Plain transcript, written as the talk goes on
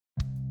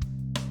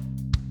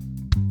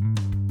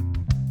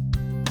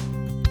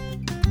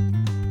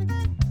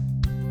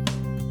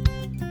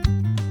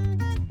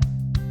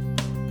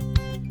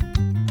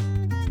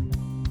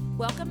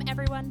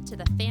Welcome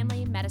to the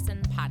Family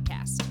Medicine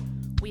Podcast.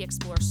 We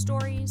explore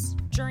stories,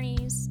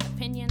 journeys,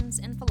 opinions,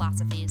 and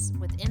philosophies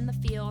within the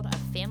field of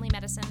family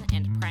medicine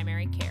and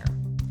primary care.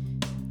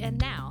 And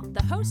now,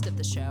 the host of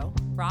the show,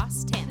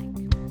 Ross Tannick.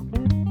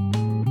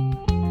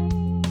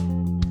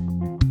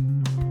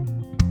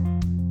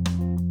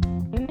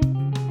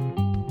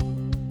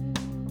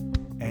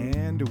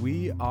 And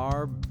we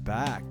are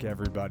back,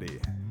 everybody.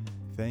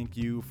 Thank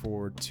you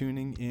for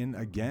tuning in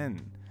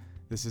again.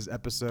 This is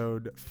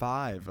episode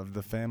 5 of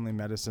the Family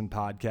Medicine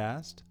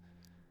Podcast.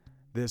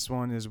 This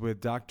one is with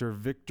Dr.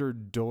 Victor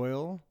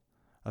Doyle,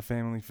 a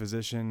family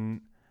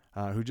physician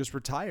who just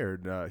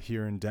retired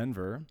here in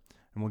Denver.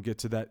 And we'll get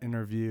to that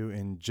interview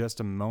in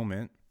just a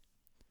moment.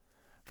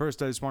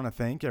 First, I just want to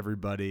thank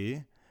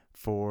everybody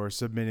for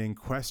submitting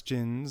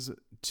questions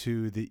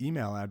to the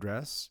email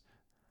address,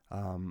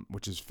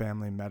 which is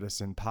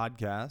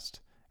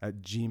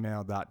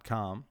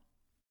familymedicinepodcast@gmail.com.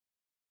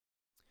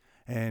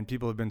 And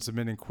people have been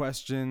submitting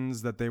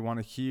questions that they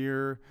want to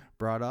hear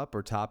brought up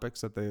or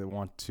topics that they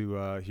want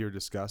to hear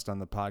discussed on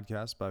the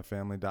podcast by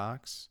family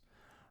docs.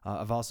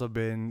 I've also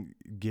been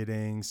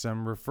getting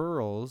some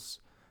referrals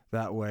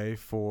that way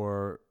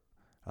for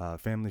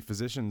family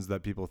physicians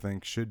that people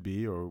think should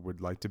be or would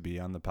like to be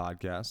on the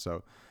podcast.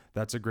 So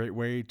that's a great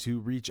way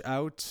to reach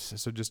out.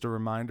 So just a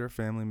reminder,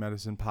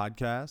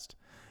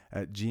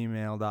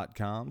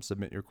 familymedicinepodcast@gmail.com.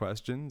 Submit your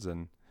questions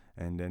and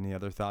any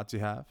other thoughts you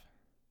have.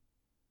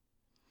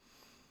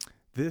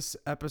 This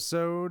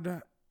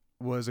episode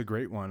was a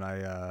great one.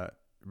 I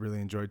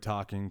really enjoyed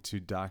talking to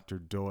Dr.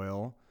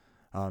 Doyle.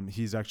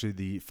 He's actually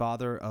the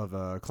father of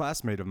a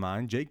classmate of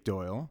mine, Jake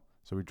Doyle.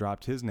 So we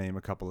dropped his name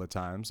a couple of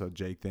times. So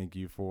Jake, thank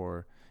you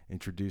for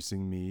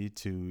introducing me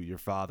to your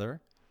father.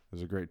 It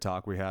was a great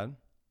talk we had.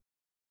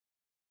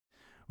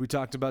 We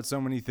talked about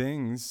so many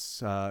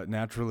things.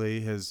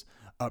 Naturally, his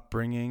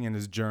upbringing and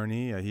his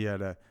journey. He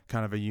had a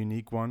kind of a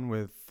unique one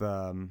with...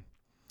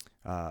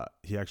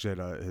 he actually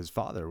had his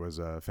father was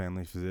a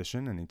family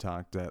physician, and he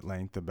talked at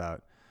length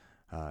about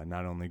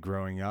not only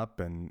growing up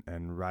and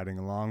riding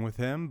along with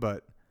him,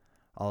 but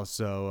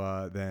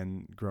also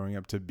then growing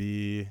up to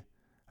be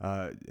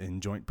in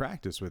joint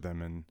practice with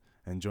him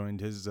and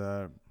joined his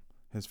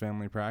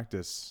family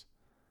practice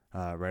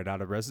right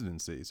out of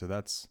residency. So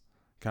that's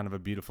kind of a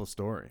beautiful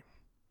story.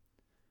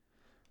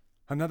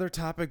 Another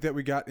topic that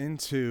we got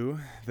into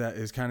that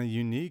is kind of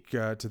unique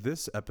to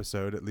this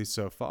episode, at least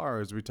so far,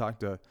 is we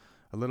talked a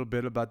little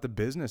bit about the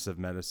business of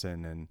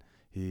medicine, and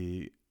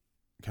he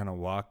kind of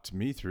walked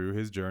me through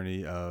his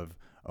journey of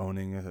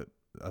owning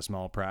a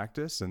small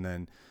practice and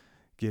then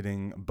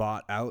getting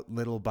bought out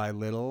little by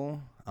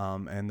little,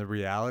 and the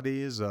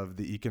realities of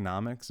the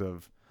economics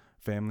of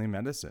family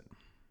medicine.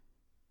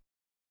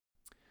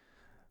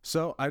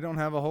 So I don't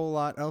have a whole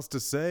lot else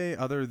to say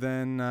other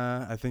than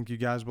I think you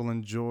guys will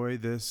enjoy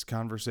this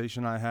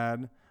conversation I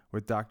had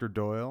with Dr.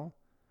 Doyle.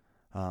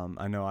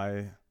 I know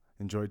I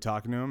enjoyed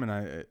talking to him, and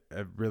I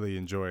really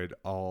enjoyed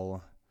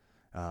all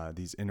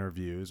these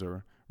interviews,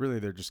 or really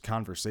they're just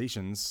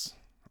conversations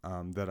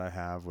that I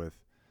have with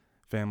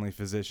family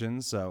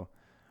physicians. So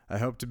I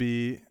hope to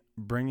be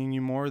bringing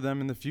you more of them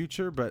in the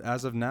future, but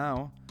as of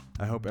now,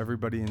 I hope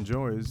everybody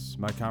enjoys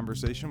my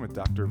conversation with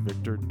Dr.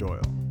 Victor Doyle.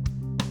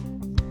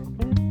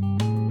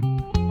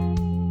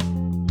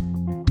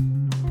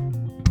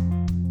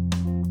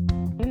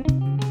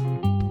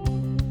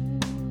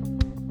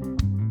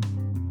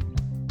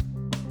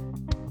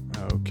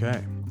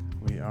 Okay,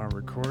 we are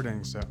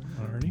recording. So,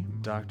 Alrighty.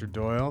 Dr.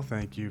 Doyle,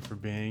 thank you for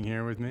being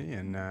here with me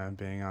and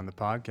being on the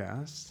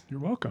podcast. You're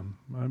welcome.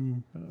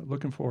 I'm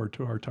looking forward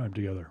to our time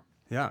together.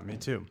 Yeah, me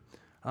too.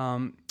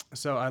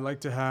 So I'd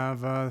like to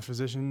have a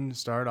physician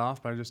start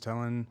off by just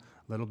telling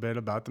a little bit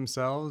about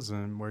themselves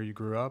and where you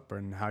grew up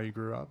and how you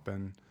grew up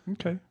and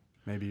Okay.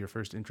 maybe your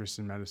first interest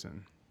in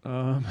medicine.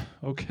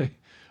 Okay.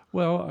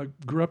 Well, I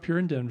grew up here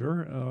in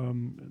Denver.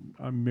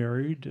 I'm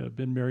married. I've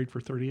been married for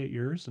 38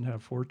 years and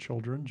have 4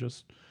 children.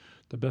 Just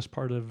the best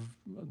part of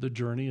the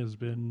journey has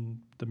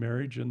been the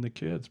marriage and the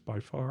kids by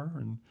far.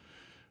 And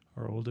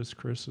our oldest,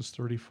 Chris, is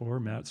 34.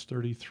 Matt's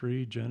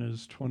 33. Jen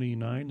is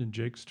 29. And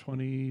Jake's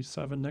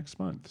 27 next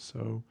month.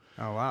 So.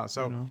 Oh, wow.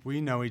 So we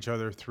know each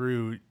other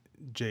through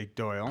Jake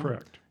Doyle.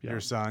 Correct. Yeah.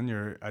 Your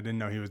son. I didn't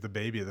know he was the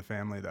baby of the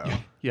family, though.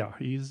 Yeah,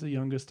 he's the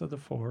youngest of the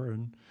 4.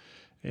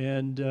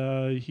 And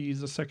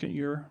he's a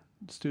second-year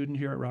student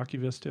here at Rocky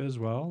Vista as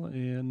well,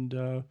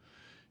 and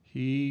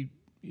he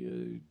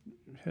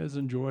has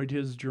enjoyed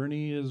his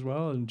journey as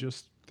well, and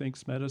just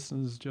thinks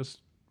medicine is just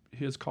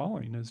his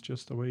calling. It's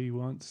just the way he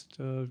wants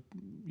to,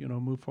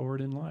 move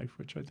forward in life,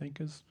 which I think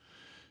is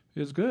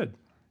good.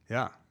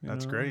 Yeah,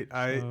 that's great.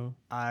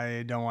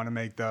 I don't want to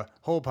make the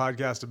whole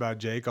podcast about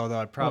Jake, although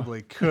I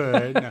probably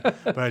could,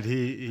 but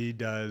he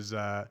does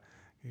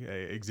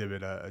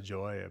exhibit a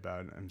joy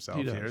about himself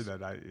here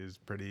that is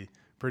pretty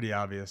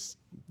obvious,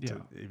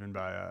 even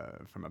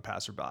from a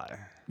passerby.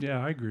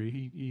 Yeah, I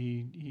agree.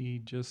 He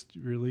just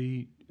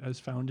really has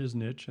found his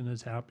niche and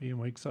is happy and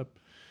wakes up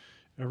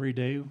every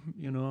day,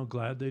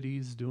 glad that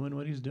he's doing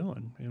what he's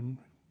doing. And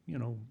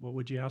what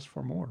would you ask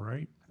for more,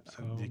 right?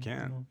 So You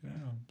can't.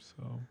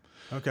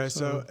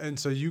 So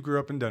So you grew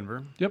up in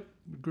Denver. yep,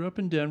 grew up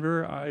in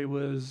Denver. I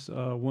was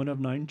one of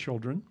 9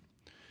 children,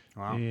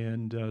 Wow.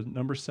 and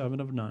number 7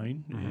 of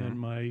 9. Mhm. And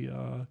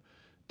my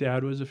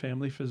dad was a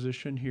family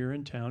physician here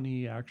in town.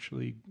 He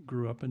actually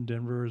grew up in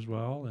Denver as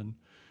well, and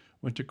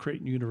went to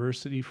Creighton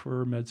University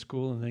for med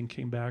school, and then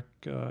came back,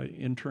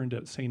 interned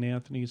at St.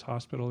 Anthony's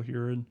Hospital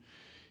here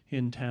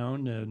in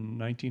town in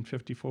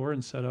 1954,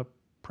 and set up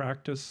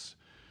practice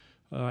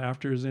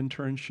after his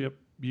internship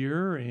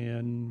year,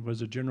 and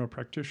was a general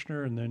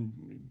practitioner, and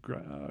then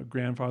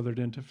grandfathered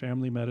into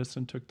family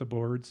medicine, took the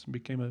boards, and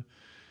became a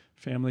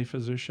family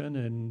physician.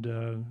 And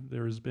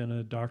there's been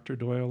a Dr.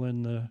 Doyle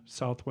in the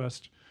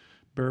Southwest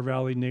Bear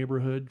Valley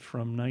neighborhood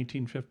from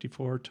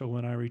 1954 till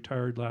when I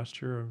retired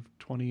last year of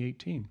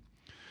 2018.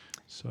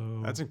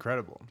 So That's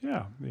incredible.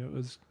 yeah,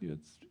 it's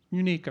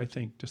unique, I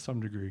think, to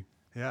some degree.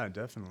 Yeah,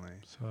 definitely.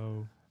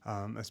 So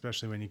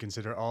Especially when you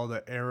consider all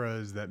the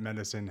eras that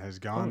medicine has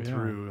gone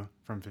through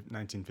from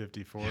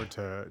 1954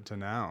 to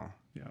now.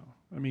 yeah,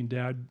 I mean,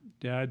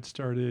 Dad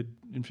started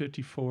in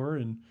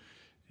 '54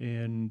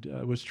 and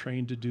was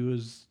trained to do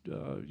his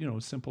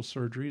simple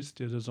surgeries,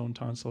 did his own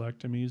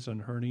tonsillectomies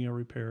and hernia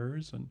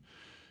repairs, and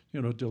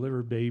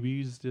delivered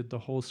babies, did the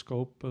whole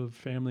scope of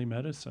family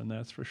medicine.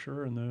 That's for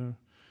sure. In the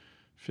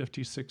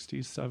 50s,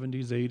 60s,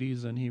 70s,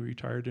 80s, and he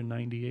retired in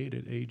 '98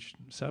 at age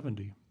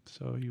 70.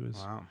 So he was,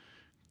 Wow.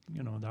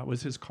 That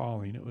was his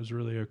calling. It was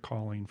really a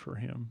calling for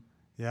him.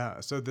 Yeah.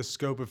 So the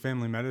scope of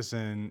family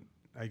medicine,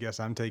 I guess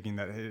I'm taking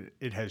that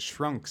it has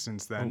shrunk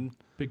since then.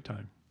 Oh, big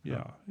time.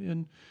 Yeah.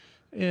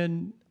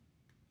 And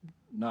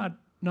not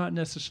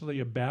necessarily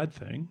a bad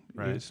thing.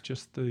 Right. It's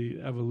just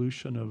the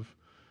evolution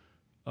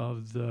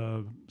of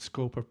the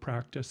scope of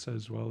practice,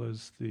 as well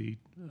as the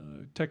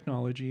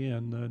technology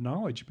and the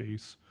knowledge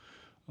base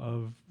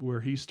of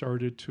where he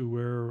started to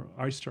where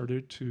I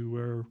started to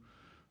where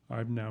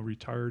I've now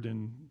retired,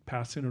 and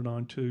passing it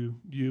on to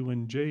you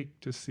and Jake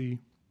to see,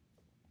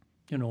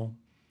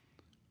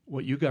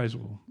 what you guys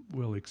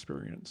will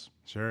experience.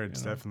 Sure,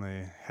 it's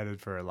definitely headed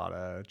for a lot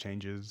of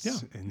changes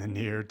in the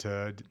near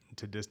to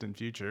distant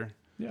future.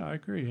 Yeah, I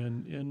agree,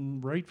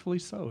 and rightfully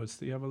so. It's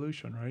the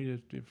evolution,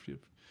 right?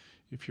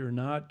 If you're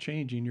not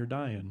changing, you're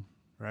dying.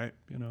 Right.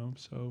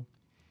 So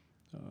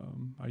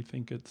I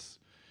think it's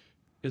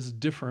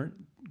different,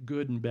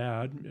 good and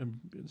bad, and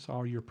it's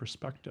all your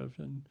perspective.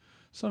 And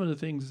some of the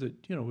things that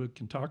we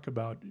can talk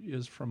about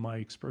is from my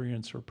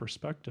experience or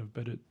perspective,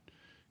 but it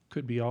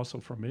could be also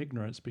from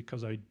ignorance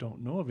because I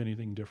don't know of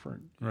anything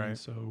different. Right. And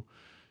so,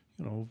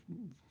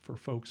 for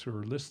folks who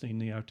are listening,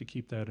 they have to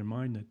keep that in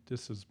mind, that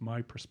this is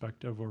my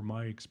perspective or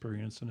my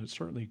experience, and it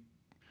certainly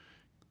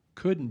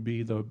couldn't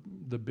be the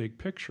big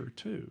picture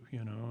too,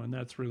 and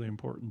that's really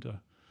important to,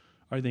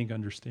 I think,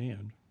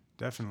 understand.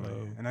 Definitely.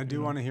 So, And I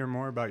do want to hear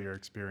more about your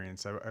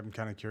experience. I'm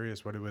kind of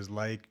curious what it was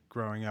like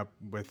growing up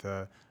with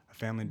a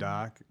family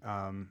doc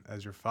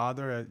as your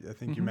father. I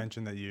think you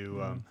mentioned that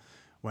you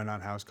went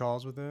on house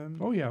calls with him.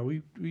 Oh yeah,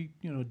 we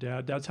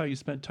Dad. That's how you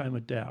spent time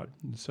with Dad.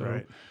 And so,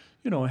 Right.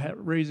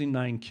 Raising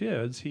 9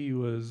 kids, he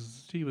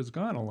was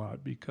gone a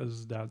lot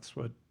because that's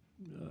what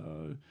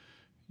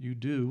you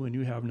do when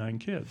you have 9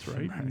 kids,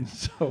 right? Right. And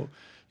so,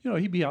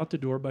 he'd be out the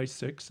door by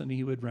 6, and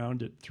he would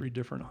round at 3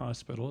 different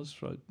hospitals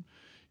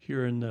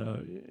here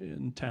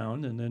in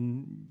town, and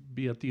then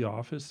be at the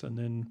office, and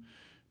then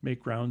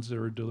make rounds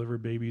or deliver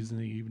babies in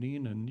the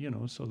evening.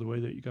 And so the way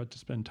that you got to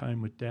spend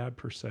time with Dad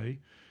per se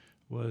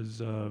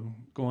was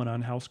going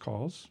on house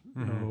calls,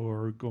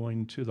 or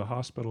going to the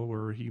hospital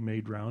where he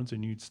made rounds,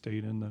 and you'd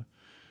stayed in the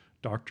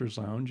doctor's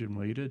lounge and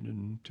waited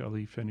until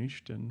he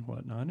finished and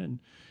whatnot. And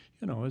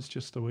it's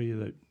just the way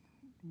that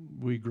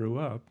we grew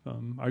up.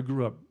 I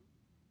grew up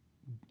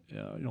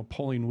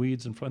pulling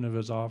weeds in front of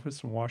his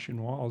office and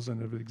washing walls in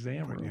the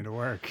exam Putting you room. to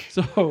work.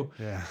 So,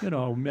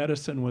 Yeah.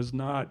 Medicine was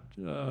not,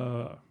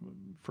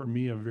 for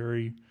me, a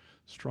very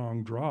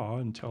strong draw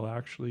until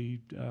actually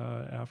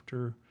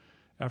after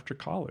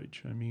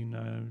college. I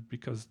mean,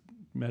 because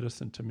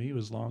medicine to me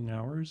was long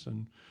hours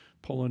and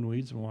pulling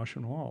weeds and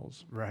washing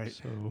walls. Right.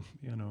 So,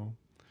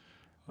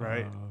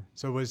 Right.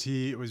 So was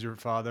your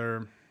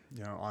father,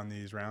 on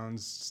these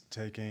rounds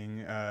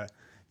taking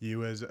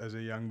you as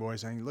a young boy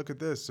saying, look at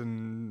this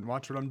and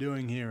watch what I'm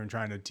doing here, and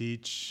trying to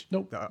teach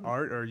Nope. the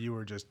art, or you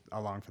were just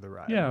along for the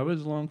ride? Yeah, I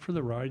was along for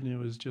the ride, and it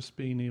was just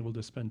being able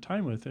to spend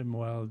time with him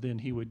while then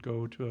he would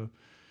go to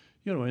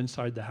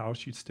inside the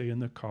house. You'd stay in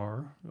the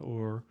car,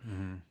 or,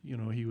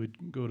 he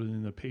would go to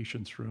the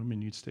patient's room,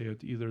 and you'd stay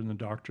at either in the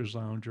doctor's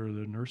lounge or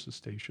the nurse's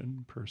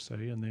station per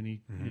se. And then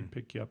he'd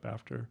pick you up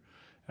after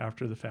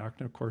the fact.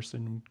 And of course,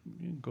 then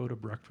you'd go to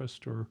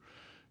breakfast or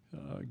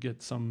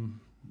get some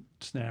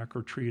snack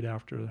or treat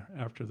after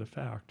the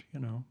fact,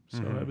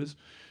 So I was,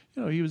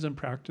 he was in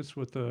practice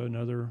with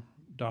another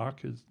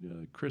doc,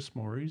 Chris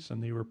Morris,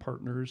 and they were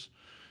partners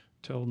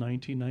till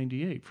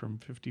 1998, from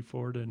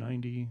 54 to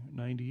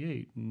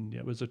 98. And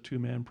it was a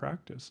 2-man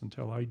practice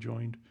until I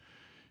joined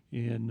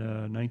in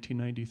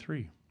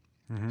 1993.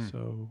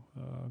 So,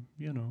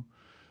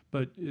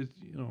 but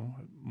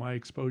my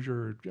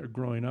exposure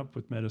growing up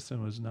with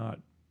medicine was not,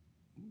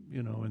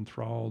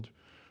 enthralled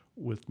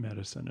with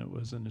medicine. It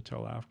wasn't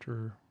until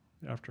after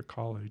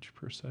college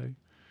per se.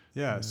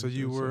 Yeah. So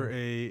you were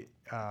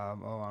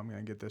I'm going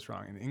to get this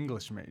wrong, an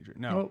English major.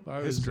 No,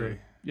 I history.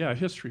 was,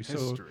 history.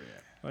 So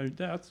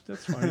that's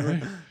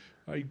fine.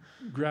 I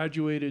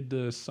graduated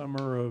the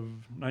summer of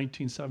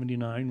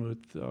 1979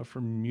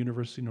 from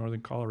University of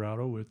Northern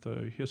Colorado with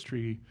a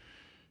history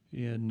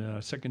in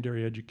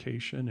secondary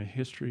education, a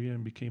history,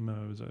 and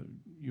was a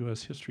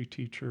U.S. history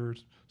teacher,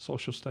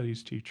 social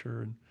studies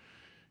teacher. And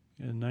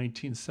in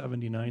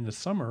 1979, the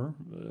summer,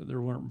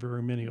 there weren't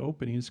very many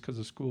openings because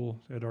the schools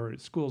had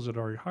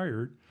already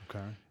hired.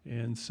 Okay.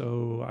 And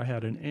so I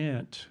had an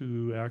aunt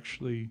who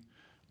actually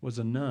was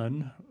a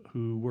nun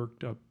who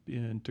worked up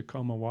in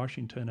Tacoma,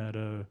 Washington at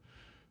a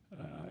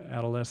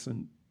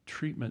adolescent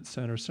treatment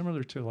center,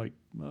 similar to like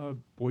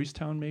Boys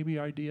Town maybe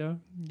idea,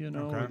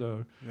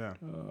 Okay.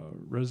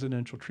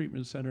 Residential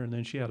treatment center. And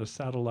then she had a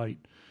satellite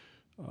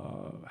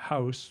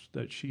house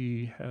that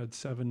she had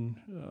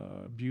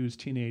 7 abused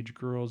teenage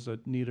girls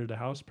that needed a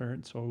house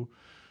parent. So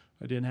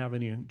I didn't have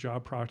any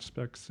job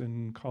prospects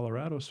in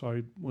Colorado. So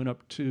I went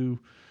up to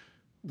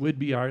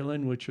Whidbey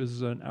Island, which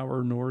is an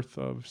hour north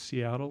of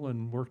Seattle,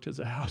 and worked as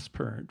a house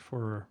parent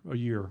for a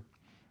year.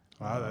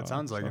 Wow, that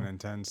sounds like an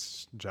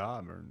intense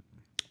job.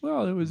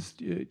 Well,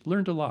 it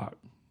learned a lot.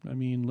 I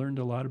mean, learned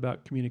a lot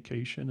about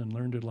communication and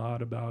learned a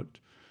lot about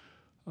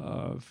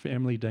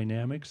family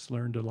dynamics,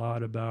 learned a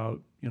lot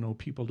about,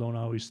 people don't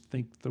always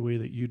think the way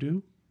that you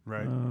do.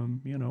 Right.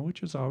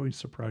 Which is always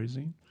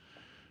surprising.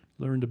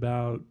 Learned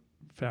about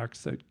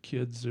facts that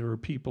kids or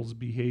people's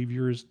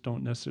behaviors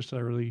don't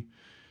necessarily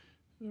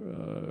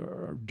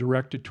are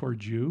directed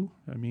towards you.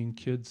 I mean,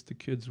 the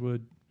kids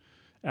would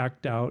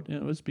act out, and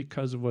it was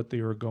because of what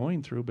they were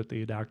going through, but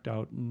they'd act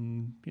out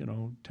and,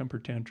 temper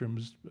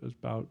tantrums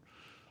about,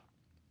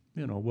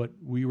 what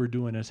we were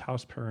doing as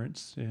house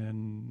parents.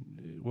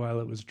 And while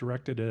it was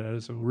directed at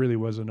us, it really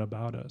wasn't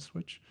about us,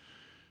 which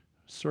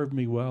served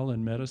me well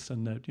in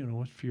medicine that,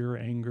 with fear,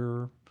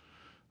 anger,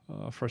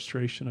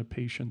 frustration of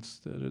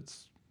patients, that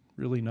it's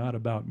really not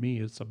about me.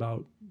 It's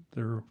about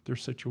their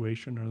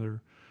situation or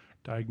their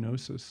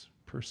diagnosis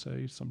per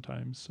se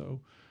sometimes. So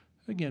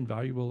again,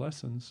 valuable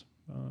lessons.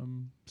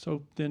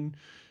 So then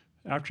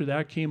after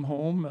that came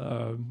home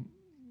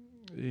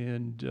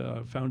and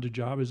found a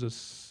job as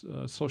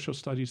a social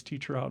studies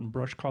teacher out in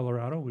Brush,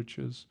 Colorado, which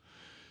is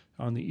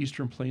on the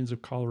eastern plains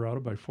of Colorado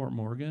by Fort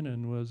Morgan,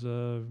 and was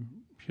a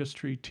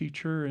history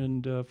teacher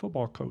and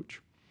football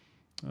coach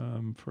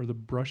for the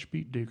Brush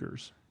Beat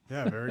Diggers.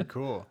 Yeah, very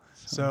cool.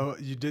 So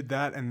you did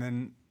that, and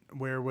then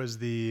where was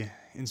the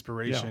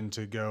inspiration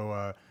to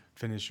go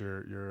finish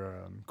your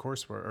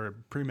coursework or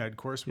pre-med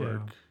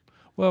coursework? Yeah.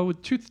 Well,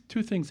 two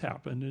things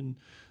happened. And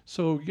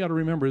so you got to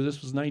remember,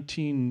 this was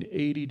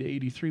 1980 to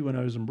 83 when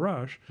I was in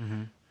Brush.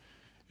 Mm-hmm.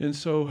 And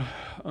so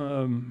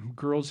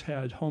girls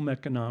had home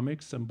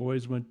economics and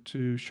boys went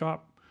to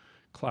shop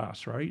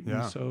class, right?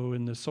 Yeah. And so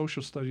in the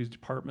social studies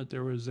department,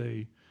 there was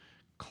a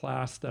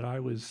class that I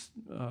was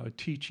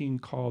teaching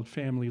called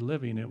Family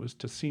Living. It was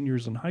to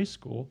seniors in high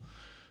school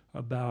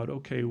about,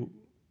 okay,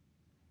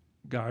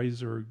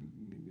 guys are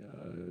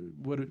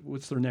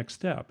what's their next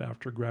step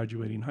after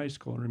graduating high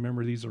school? And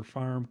remember, these are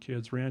farm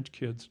kids, ranch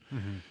kids,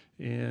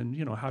 mm-hmm.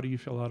 and how do you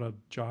fill out a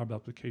job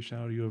application?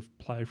 How do you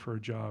apply for a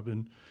job?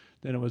 And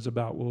then it was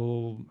about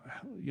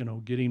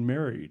getting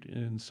married.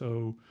 And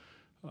so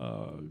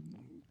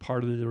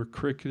part of their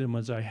curriculum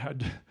was I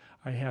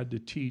had to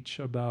teach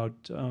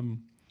about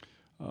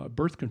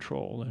birth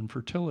control and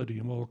fertility.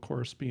 And well, of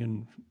course,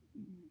 being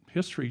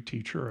history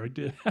teacher, I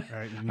did.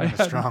 Right, you have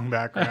a strong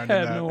background. I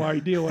had no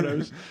idea what I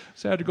was.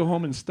 So I had to go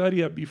home and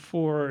study it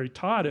before I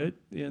taught it,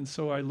 and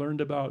so I learned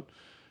about,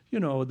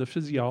 the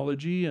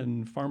physiology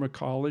and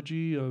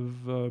pharmacology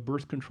of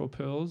birth control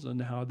pills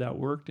and how that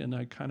worked, and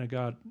I kind of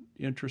got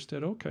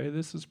interested. Okay,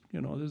 this is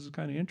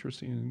kind of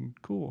interesting and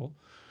cool,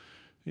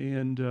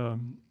 and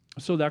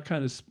so that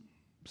kind of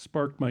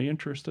sparked my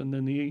interest, and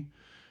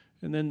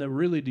then the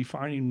really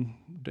defining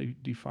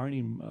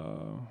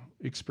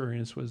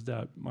experience was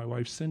that my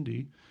wife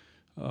Cindy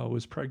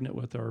was pregnant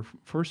with our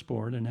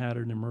firstborn and had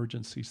an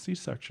emergency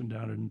C-section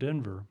down in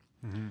Denver,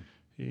 mm-hmm.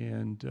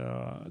 and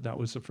that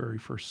was the very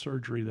first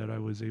surgery that I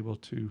was able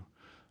to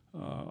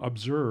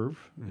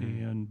observe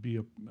mm-hmm. and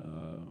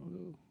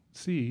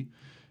see,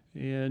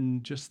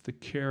 and just the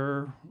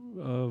care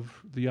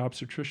of the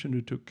obstetrician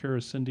who took care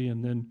of Cindy,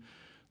 and then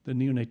the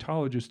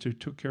neonatologist who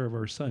took care of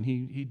our son.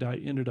 He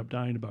ended up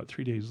dying about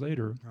 3 days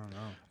later.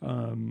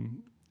 Oh, no.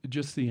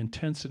 Just the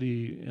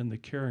intensity and the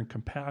care and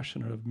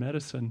compassion of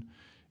medicine,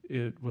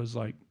 it was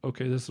like,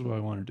 okay, this is what I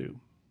want to do.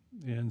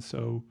 And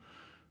so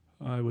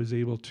I was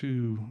able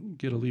to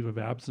get a leave of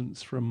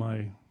absence from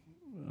my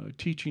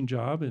teaching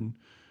job and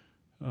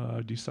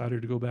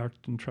decided to go back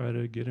and try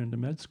to get into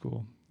med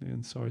school.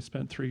 And so I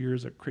spent 3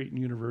 years at Creighton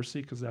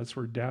University because that's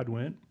where Dad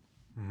went.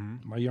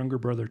 Mm-hmm. My younger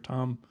brother,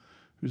 Tom,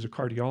 who's a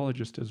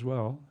cardiologist as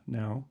well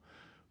now,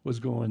 was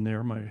going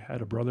there. I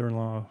had a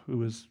brother-in-law who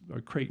was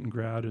a Creighton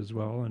grad as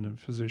well and a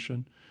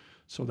physician.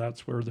 So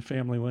that's where the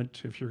family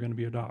went if you're going to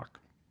be a doc.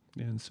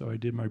 And so I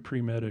did my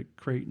pre-med at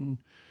Creighton,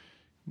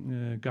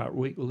 got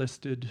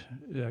waitlisted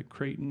at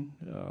Creighton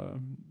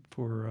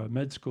for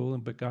med school,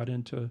 but got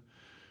into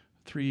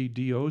 3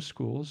 DO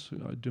schools,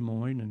 Des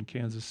Moines and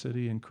Kansas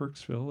City and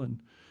Kirksville,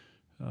 and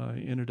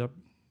ended up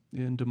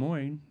in Des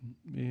Moines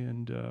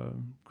and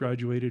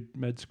graduated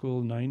med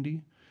school in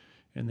 90,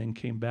 and then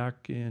came back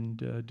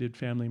and did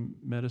family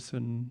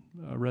medicine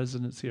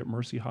residency at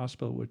Mercy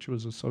Hospital, which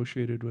was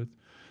associated with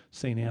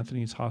St.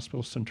 Anthony's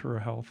Hospital,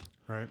 Centura Health.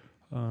 Right.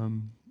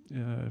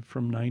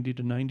 From 90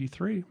 to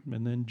 93,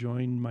 and then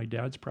joined my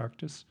dad's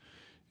practice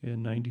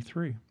in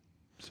 93.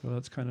 So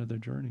that's kind of the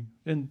journey.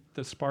 And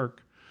the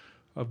spark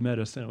of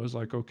medicine, it was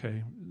like,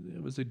 okay,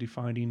 it was a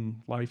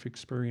defining life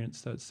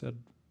experience that said,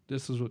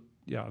 this is what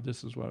I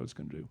was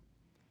going to do.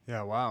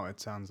 Yeah, wow. It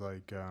sounds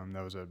like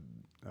that was a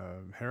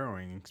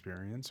harrowing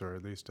experience, or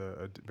at least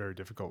a very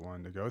difficult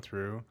one to go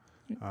through.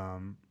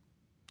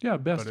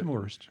 Best and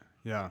worst.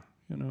 Yeah.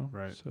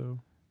 Right. So,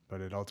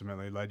 but it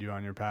ultimately led you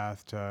on your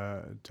path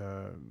to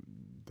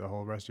the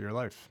whole rest of your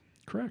life.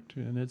 Correct.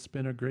 And it's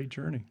been a great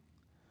journey.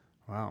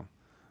 Wow.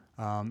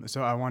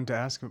 So I wanted to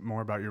ask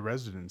more about your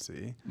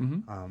residency.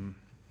 Mm-hmm.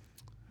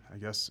 I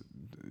guess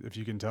if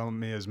you can tell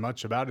me as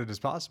much about it as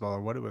possible,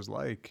 or what it was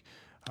like.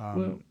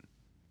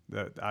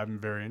 That I'm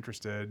very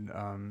interested,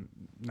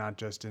 not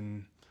just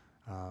in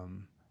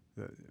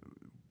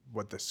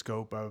what the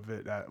scope of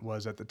it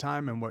was at the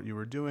time and what you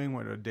were doing,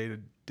 what a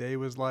day-to-day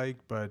was like,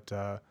 but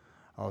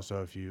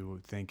also if you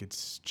think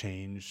it's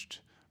changed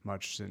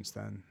much since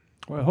then.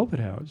 Well, I hope it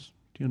has.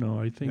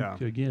 I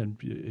think, again,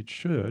 it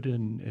should,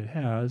 and it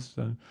has.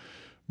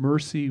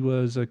 Mercy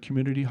was a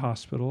community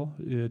hospital.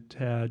 It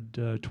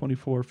had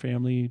 24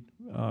 family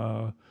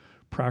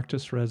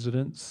practice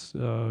residents.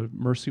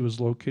 Mercy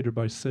was located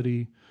by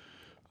City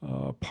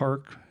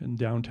Park in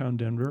downtown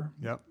Denver.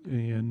 Yep.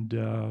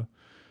 And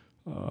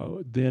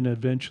then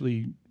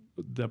eventually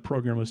the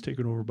program was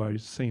taken over by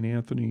St.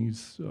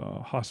 Anthony's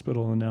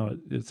Hospital, and now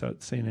it's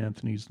at St.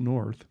 Anthony's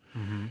North.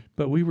 Mm-hmm.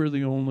 But we were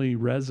the only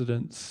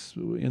residents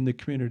in the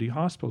community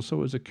hospital, so it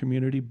was a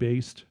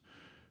community-based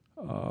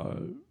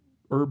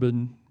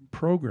urban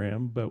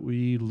program, but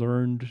we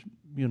learned,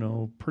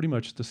 pretty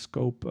much the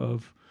scope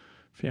of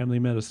family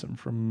medicine,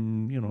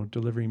 from,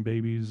 delivering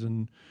babies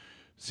and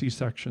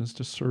C-sections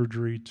to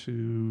surgery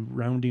to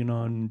rounding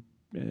on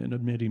and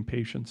admitting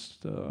patients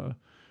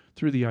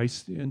through the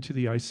into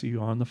the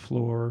ICU on the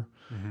floor.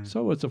 Mm-hmm.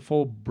 So it's a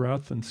full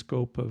breadth and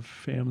scope of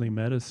family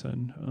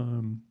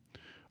medicine.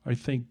 I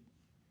think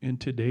in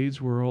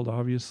today's world,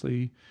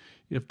 obviously,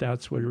 if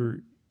that's where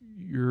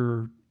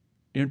your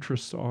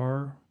interests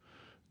are,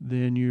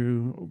 then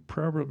you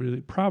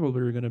probably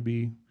are going to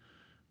be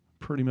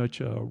pretty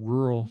much a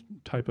rural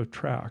type of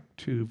track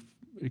to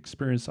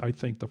experience, I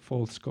think, the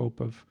full scope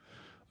of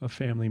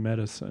family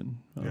medicine.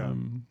 Yeah.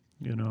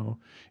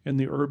 In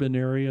the urban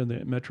area,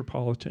 the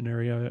metropolitan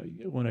area,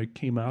 when I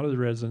came out of the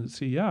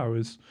residency, I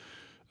was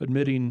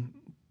admitting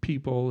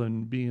people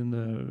and being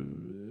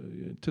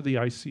to the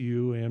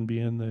ICU and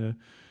being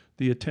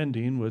the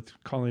attending, with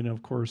calling,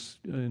 of course,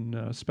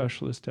 in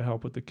specialists to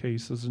help with the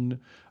cases. And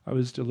I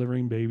was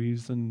delivering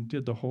babies and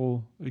did the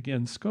whole,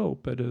 again,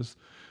 scope. But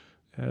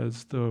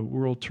as the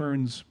world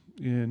turns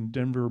in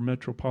Denver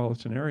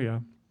metropolitan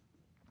area,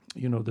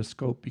 the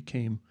scope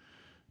became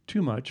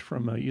too much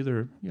from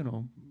either,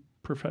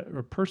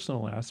 or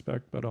personal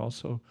aspect, but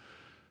also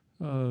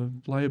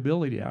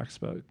liability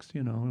aspects.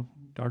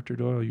 Dr.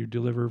 Doyle, you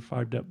deliver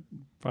five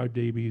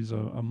babies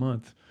a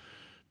month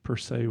per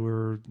se,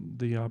 where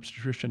the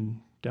obstetrician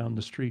down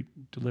the street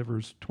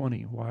delivers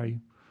 20. Why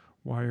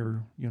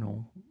are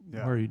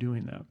you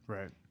doing that?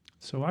 Right.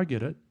 So I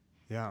get it.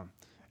 Yeah.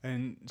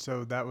 And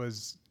so that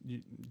was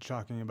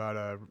talking about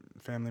a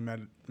family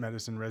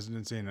medicine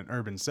residency in an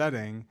urban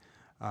setting.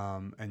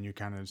 And you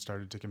kind of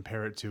started to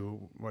compare it to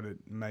what it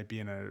might be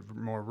in a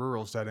more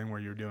rural setting, where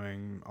you're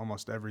doing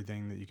almost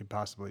everything that you could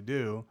possibly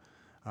do.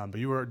 But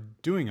you were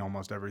doing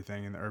almost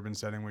everything in the urban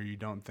setting, where you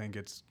don't think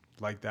it's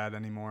like that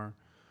anymore.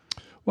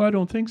 Well, I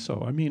don't think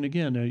so. I mean,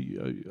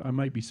 again, I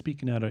might be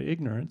speaking out of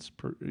ignorance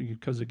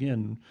because,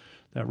 again,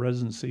 my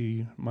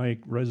residency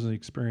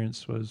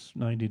experience was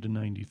 90 to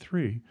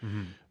 93.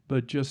 Mm-hmm.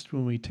 But just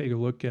when we take a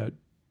look at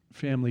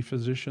family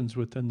physicians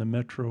within the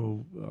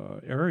metro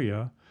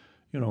area,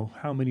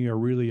 how many are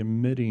really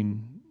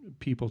admitting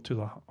people to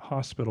the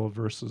hospital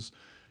versus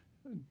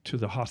to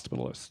the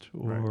hospitalist,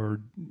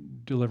 or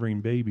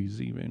delivering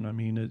babies even. I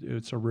mean,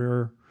 it's a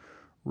rare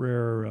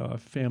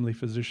family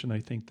physician, I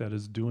think, that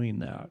is doing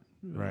that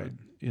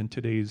in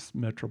today's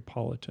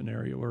metropolitan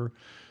area, where,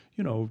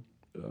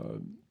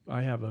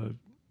 I have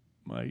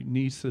my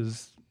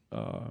niece's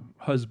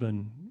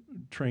husband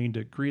trained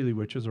at Greeley,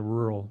 which is a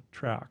rural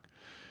track.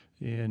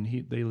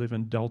 And they live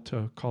in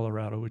Delta,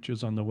 Colorado, which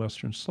is on the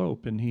western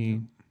slope. And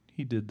he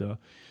did the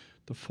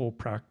full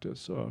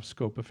practice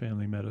scope of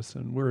family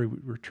medicine, where we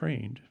were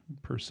trained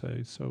per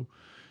se. So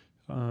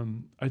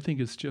I think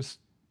it's just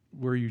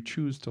where you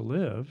choose to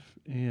live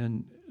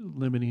and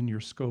limiting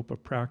your scope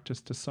of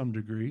practice to some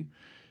degree,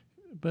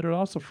 but it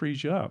also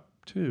frees you up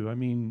too. I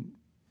mean,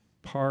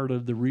 part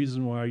of the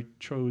reason why I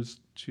chose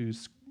to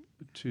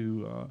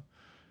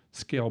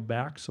scale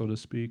back, so to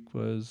speak,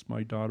 was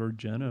my daughter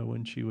Jenna.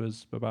 When she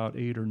was about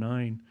 8 or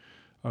 9,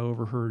 I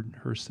overheard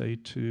her say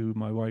to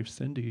my wife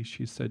Cindy,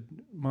 she said,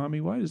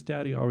 "Mommy, why is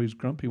Daddy always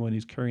grumpy when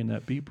he's carrying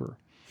that beeper?"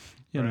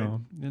 You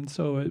know, and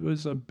so it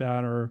was a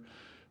matter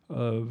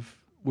of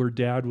where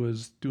Dad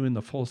was doing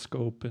the full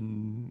scope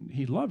and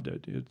he loved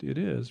it. It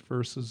is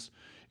versus,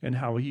 and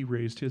how he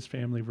raised his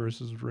family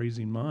versus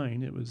raising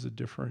mine. It was a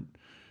different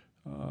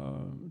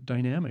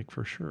dynamic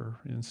for sure.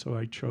 And so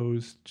I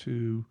chose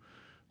to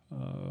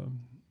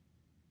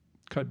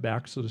cut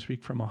back, so to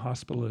speak, from a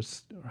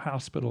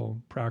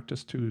hospital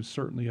practice to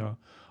certainly a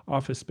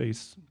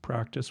office-based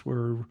practice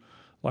where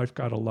life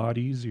got a lot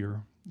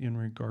easier in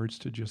regards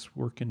to just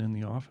working in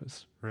the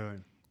office. Really?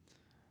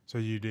 So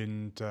you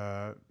didn't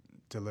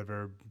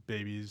deliver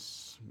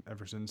babies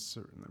ever since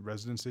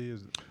residency?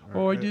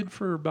 I did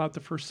for about the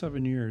first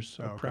 7 years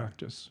of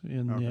practice.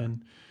 And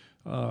then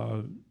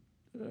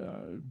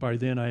by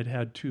then I'd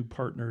had 2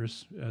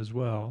 partners as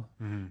well.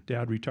 Mm-hmm.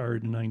 Dad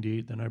retired in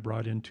 98. Then I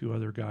brought in 2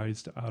 other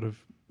guys out of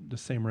the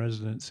same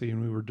residency,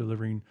 and we were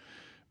delivering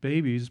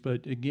babies.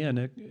 But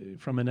again,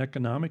 from an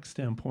economic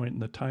standpoint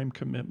and the time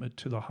commitment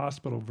to the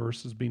hospital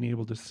versus being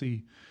able to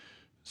see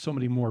so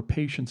many more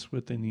patients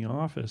within the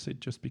office, it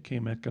just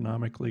became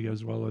economically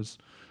as well as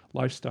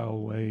lifestyle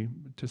way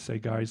to say,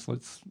 guys,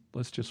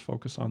 let's just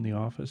focus on the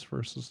office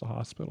versus the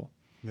hospital.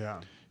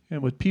 Yeah.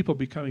 And with people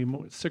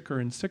becoming sicker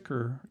and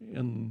sicker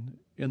in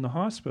the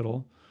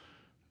hospital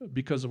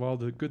because of all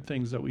the good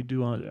things that we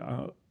do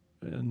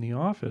in the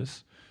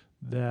office,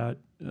 that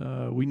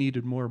we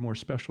needed more and more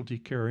specialty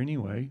care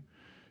anyway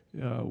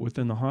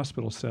within the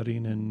hospital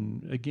setting.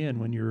 And again,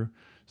 when you're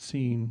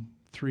seeing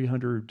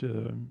 300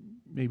 to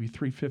maybe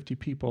 350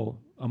 people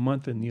a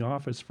month in the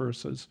office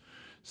versus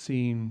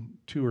seeing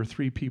 2 or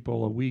 3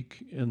 people a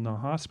week in the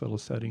hospital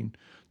setting,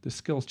 the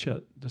skill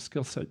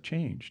set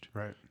changed.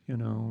 Right. You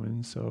know,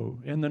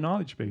 and the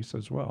knowledge base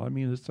as well. I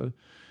mean, it's a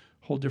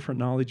whole different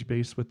knowledge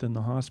base within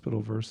the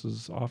hospital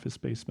versus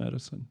office-based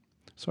medicine.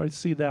 So I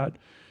see that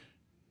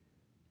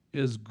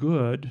is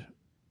good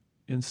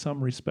in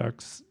some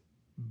respects,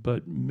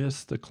 but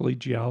miss the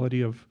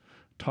collegiality of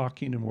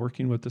talking and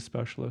working with the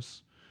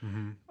specialists,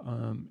 mm-hmm.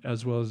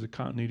 As well as the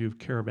continuity of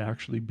care of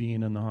actually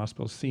being in the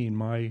hospital, seeing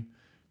my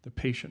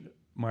patient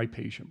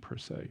per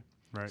se.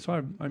 Right.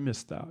 So I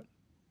missed that.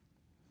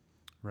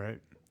 Right.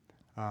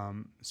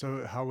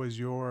 So how was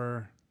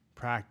your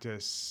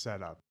practice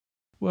set up?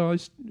 Well, I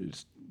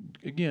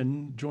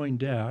again joined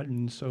Dad,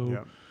 and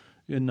so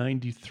in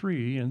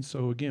 93, and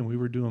so again we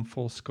were doing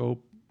full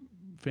scope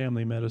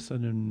family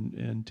medicine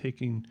and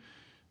taking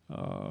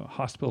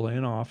hospital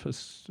and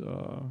office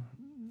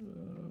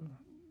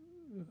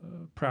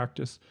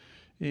practice,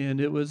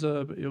 and it was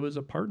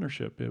a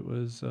partnership. It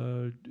was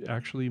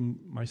actually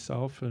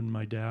myself and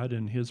my dad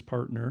and his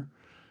partner,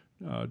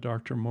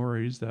 Dr.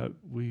 Morris, that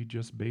we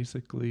just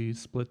basically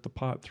split the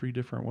pot 3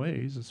 different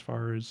ways as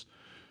far as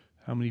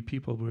how many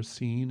people were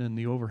seen and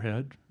the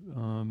overhead,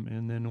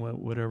 and then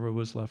whatever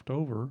was left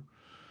over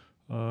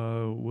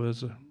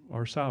was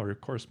our salary.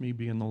 Of course, me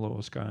being the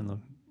lowest guy on the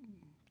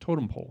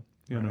totem pole,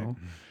 you know,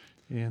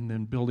 and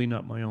then building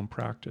up my own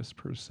practice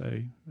per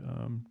se.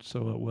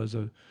 So it was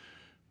a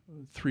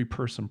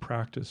 3-person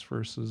practice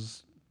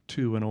versus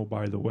 2 and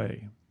by the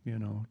way, you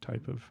know,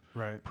 type of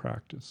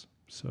practice.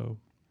 So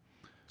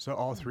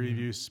all 3 of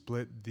you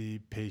split the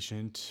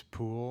patient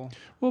pool?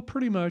 Well,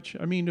 pretty much.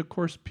 I mean, of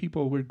course,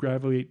 people would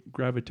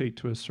gravitate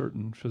to a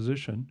certain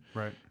physician.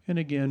 Right. And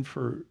again,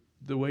 for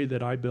the way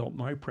that I built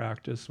my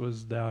practice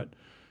was that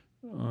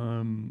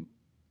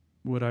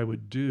what I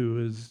would do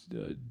is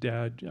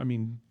Dad, I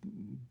mean,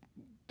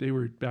 they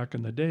were back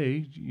in the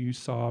day, you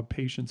saw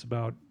patients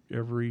about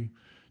every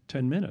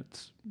 10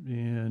 minutes,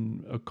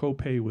 and a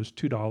copay was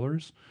 $2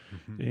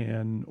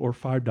 mm-hmm. or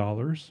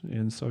 $5,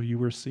 and so you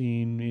were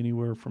seeing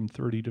anywhere from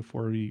 30 to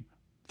 40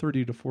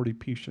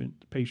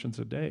 patients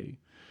a day.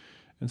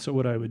 And so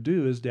what I would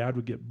do is Dad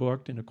would get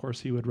booked, and of course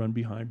he would run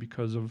behind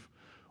because of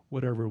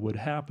whatever would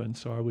happen.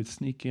 So I would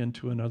sneak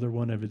into another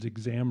one of his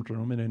exam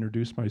room and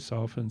introduce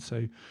myself and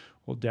say,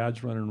 "Well,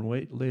 Dad's running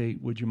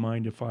late. Would you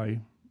mind if I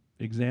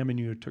examine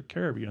you and took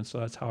care of you?" And so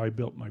that's how I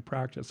built my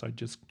practice. I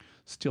just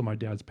steal my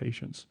dad's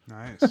patients.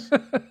 Nice.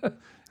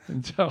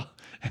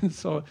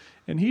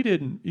 and he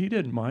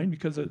didn't mind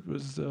because it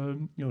was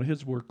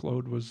his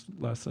workload was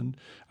lessened.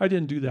 I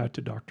didn't do that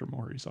to Dr.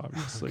 Morris,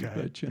 obviously,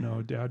 but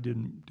Dad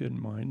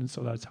didn't mind, and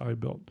so that's how I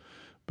built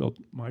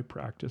my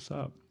practice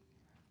up.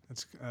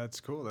 That's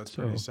cool. That's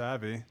pretty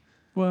savvy.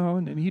 Well,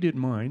 and he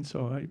didn't mind,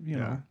 so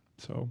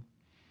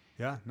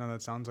Yeah, no,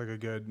 that sounds like a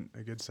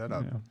good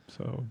setup. Yeah.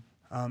 So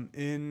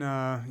in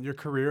your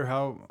career,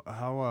 how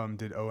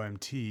did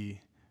OMT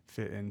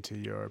fit into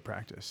your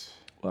practice?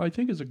 Well, I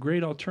think it's a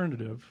great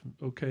alternative,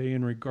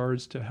 in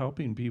regards to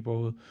helping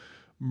people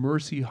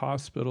Mercy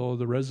Hospital,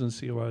 the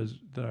residency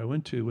that I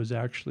went to was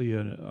actually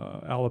an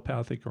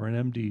allopathic or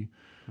an MD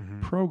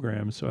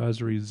program. So as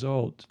a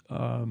result,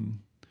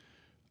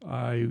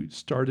 I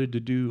started to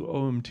do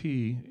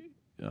OMT,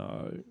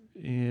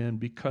 and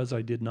because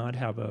I did not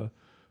have a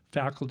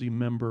faculty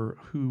member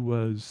who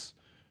was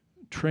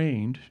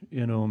trained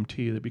in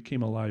OMT, that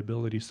became a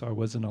liability. So I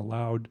wasn't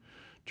allowed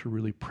to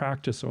really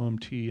practice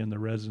OMT in the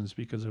residence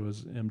because it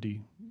was MD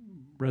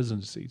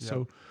residency. Yep.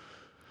 So,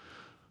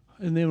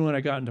 and then when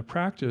I got into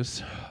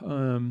practice,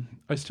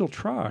 I still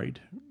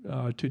tried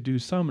to do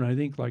some. And I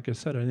think, like I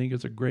said, I think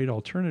it's a great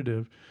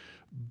alternative.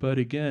 But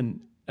again,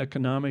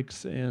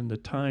 economics and the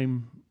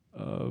time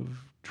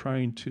of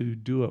trying to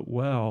do it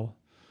well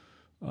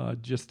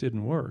just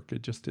didn't work.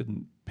 It just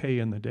didn't pay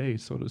in the day,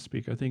 so to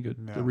speak. I think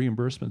the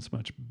reimbursement's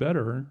much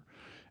better,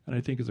 and I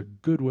think it's a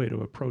good way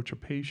to approach a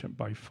patient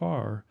by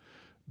far.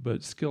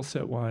 But skill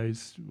set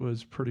wise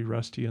was pretty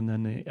rusty, and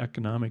then the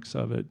economics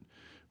of it,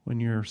 when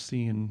you're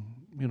seeing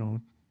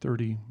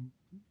 30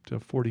 to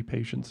 40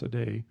 patients a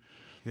day,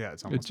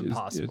 it's almost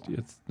impossible.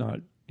 It's not,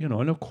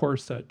 and of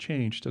course that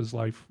changed as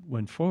life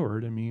went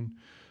forward. I mean,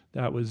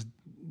 that was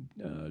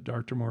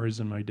Dr. Morey's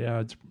and my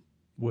dad's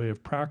way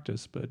of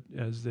practice, but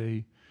as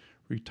they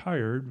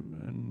retired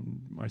and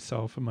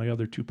myself and my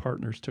other two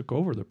partners took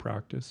over the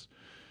practice,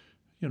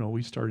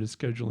 we started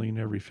scheduling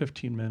every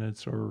 15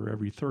 minutes or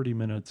every 30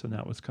 minutes, and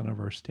that was kind of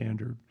our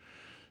standard,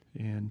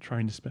 and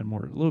trying to spend a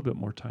little bit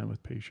more time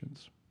with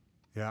patients.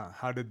 Yeah.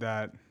 How did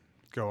that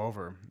go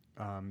over?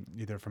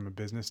 Either from a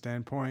business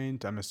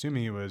standpoint, I'm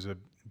assuming it was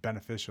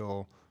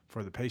beneficial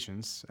for the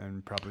patients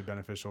and probably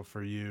beneficial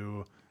for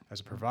you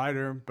as a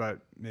provider, but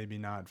maybe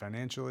not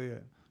financially.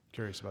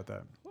 Curious about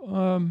that.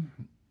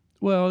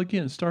 Well,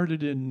 again, it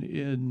started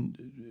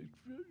in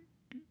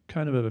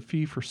kind of a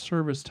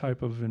fee-for-service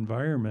type of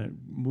environment,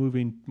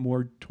 moving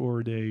more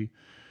toward a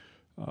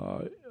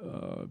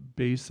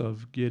base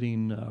of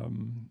getting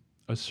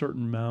a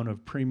certain amount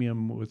of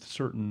premium with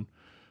certain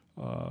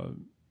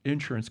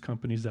insurance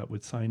companies that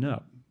would sign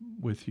up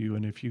with you.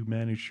 And if you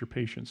managed your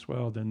patients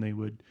well, then they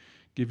would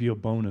give you a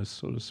bonus,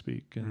 so to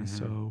speak. And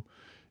so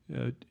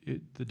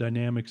the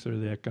dynamics or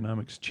the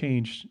economics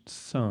changed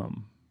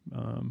some.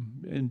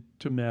 And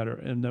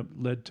that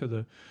led to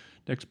the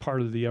next part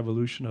of the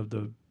evolution of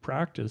the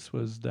practice,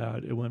 was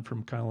that it went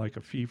from kind of like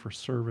a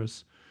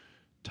fee-for-service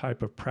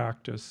type of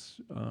practice.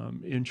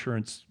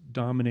 Insurance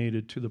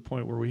dominated to the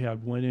point where we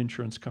had one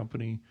insurance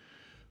company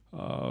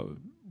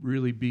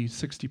really be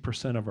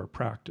 60% of our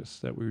practice,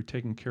 that we were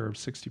taking care of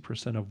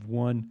 60% of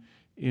one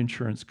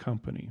insurance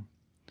company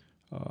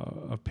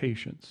of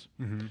patients.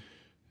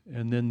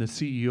 And then the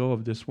CEO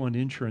of this one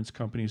insurance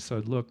company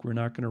said, look, we're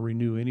not going to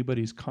renew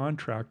anybody's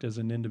contract as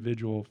an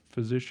individual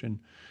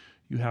physician.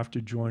 You have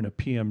to join a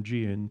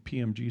PMG, and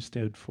PMG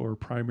stood for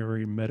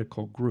Primary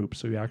Medical Group.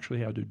 So you actually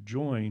had to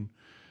join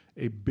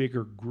a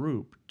bigger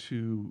group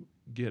to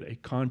get a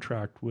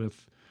contract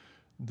with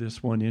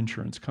this one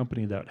insurance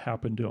company that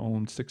happened to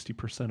own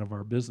 60% of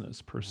our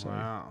business, per se.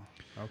 Wow.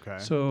 Okay.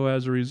 So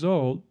as a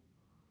result,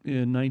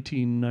 in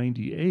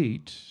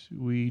 1998,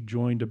 we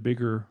joined a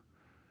bigger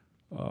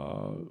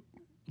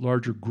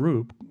larger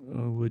group,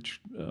 which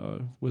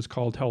was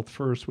called Health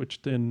First,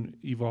 which then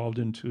evolved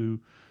into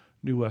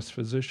New West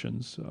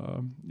Physicians.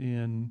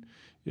 And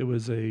it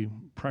was a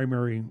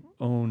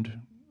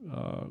primary-owned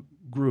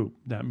group,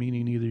 that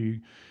meaning either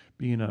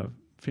being a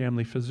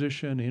family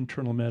physician,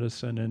 internal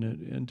medicine,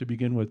 and to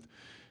begin with,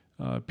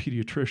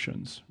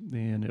 pediatricians.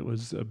 And it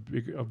was a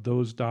big of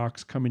those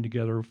docs coming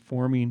together,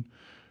 forming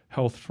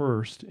Health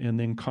First, and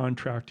then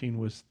contracting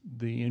with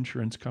the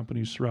insurance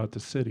companies throughout the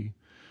city,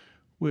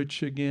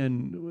 which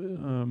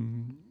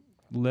again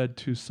led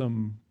to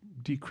some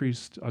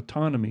decreased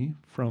autonomy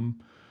from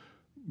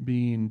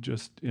being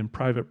just in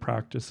private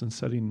practice and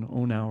setting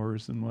own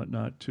hours and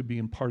whatnot to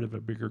being part of a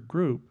bigger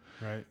group.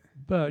 Right.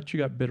 But you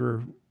got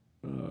better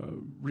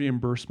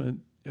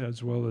reimbursement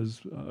as well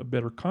as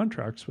better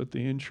contracts with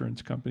the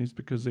insurance companies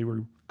because they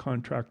were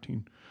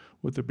contracting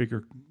with a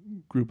bigger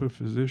group of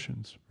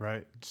physicians.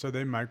 Right. So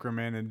they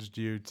micromanaged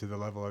you to the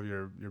level of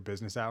your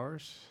business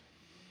hours?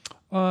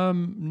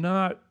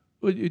 Not.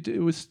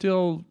 It was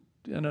still,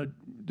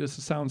 this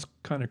sounds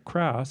kind of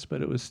crass,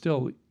 but it was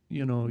still,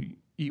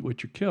 eat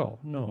what you kill.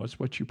 No, it's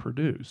what you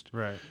produced.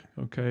 Right.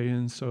 Okay.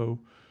 And so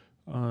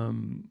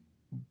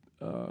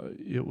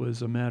it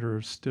was a matter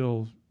of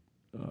still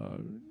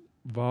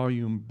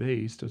volume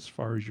based as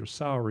far as your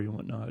salary and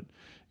whatnot.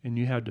 And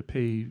you had to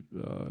pay,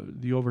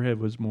 the overhead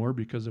was more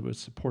because it was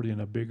supporting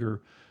a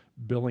bigger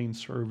billing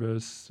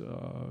service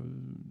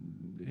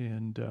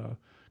and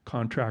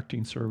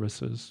contracting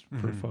services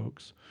for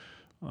folks.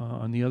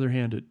 On the other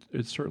hand,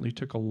 it certainly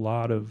took a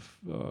lot of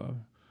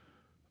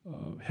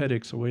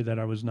headaches away that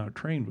I was not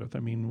trained with. I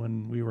mean,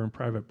 when we were in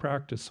private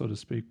practice, so to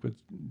speak, with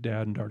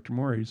Dad and Dr.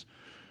 Morey's,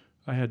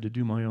 I had to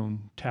do my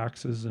own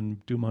taxes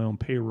and do my own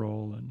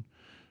payroll and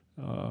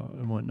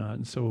whatnot.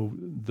 And so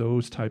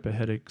those type of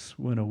headaches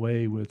went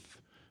away with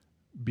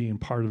being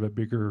part of a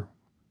bigger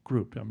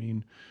group. I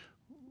mean,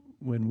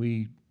 when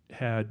we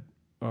had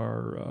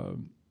our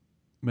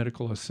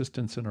medical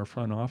assistants and our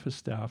front office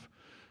staff,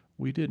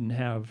 we didn't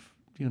have,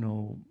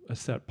 a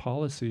set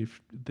policy. If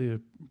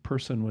the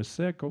person was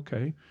sick,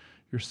 okay,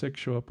 you're sick,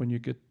 show up when you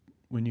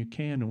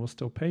can, and we'll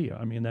still pay you.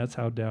 I mean, that's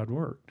how Dad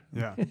worked.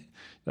 Yeah.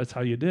 That's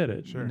how you did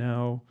it. Sure.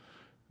 Now,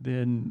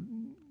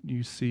 then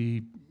you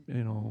see,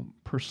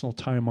 personal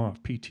time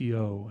off,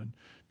 PTO, and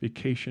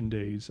vacation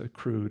days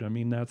accrued. I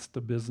mean, that's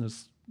the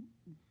business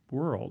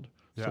world,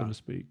 so to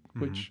speak,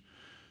 which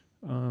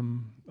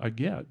I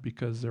get,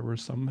 because there were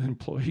some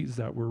employees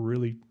that were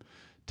really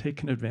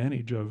taking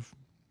advantage of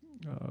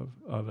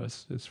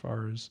us as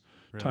far as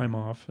time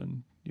off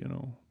and,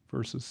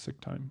 versus sick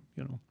time,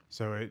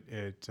 So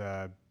it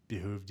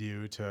behooved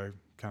you to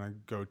kind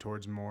of go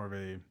towards more of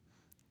a,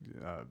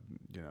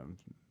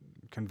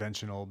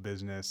 conventional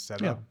business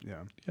setup.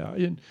 Yeah.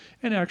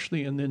 And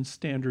actually, and then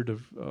standard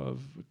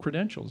of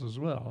credentials as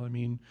well. I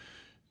mean,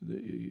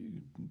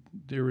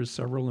 there were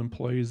several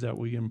employees that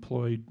we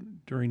employed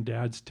during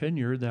Dad's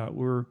tenure that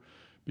were,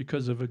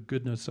 because of a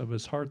goodness of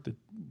his heart, that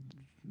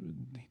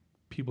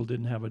people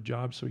didn't have a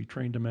job, so he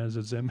trained them as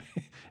his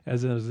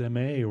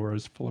MA or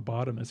as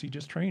phlebotomist. He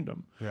just trained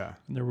them. Yeah.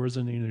 And there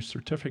wasn't any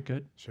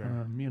certificate.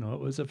 Sure. It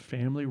was a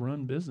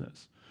family-run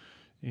business.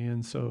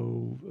 And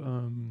so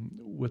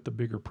with the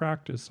bigger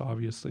practice,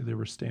 obviously there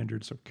were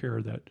standards of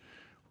care that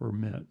were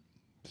met.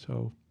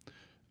 So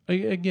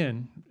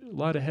again, a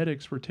lot of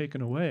headaches were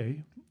taken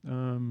away,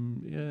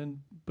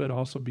 but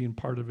also being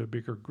part of a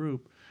bigger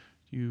group,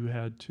 you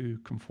had to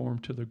conform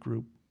to the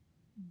group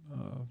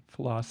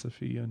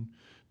philosophy and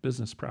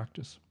business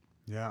practice.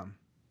 Yeah.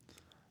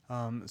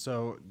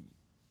 So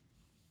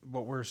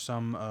what were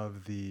some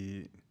of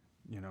the,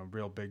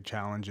 real big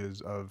challenges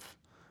of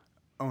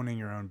owning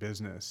your own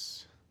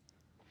business?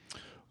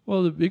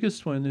 Well, the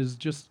biggest one is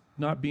just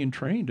not being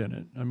trained in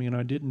it. I mean,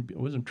 I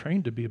wasn't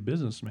trained to be a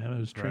businessman. I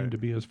was trained to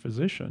be a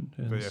physician.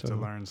 And but you have to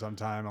learn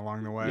sometime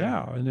along the way.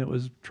 Yeah, and it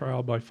was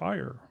trial by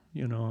fire,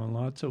 in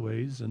lots of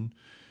ways. And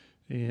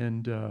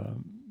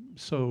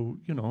so,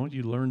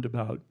 you learned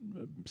about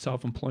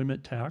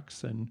self-employment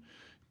tax, and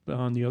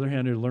on the other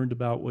hand, you learned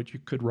about what you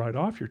could write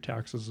off your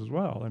taxes as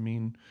well. I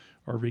mean,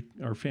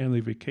 our family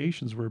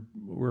vacations were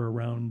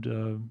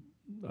around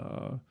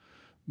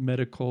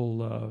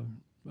medical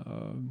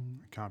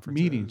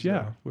conferences, meetings,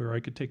 where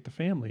I could take the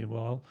family.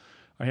 Well,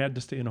 I had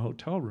to stay in a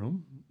hotel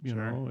room,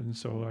 and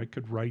so I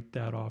could write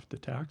that off the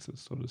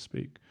taxes, so to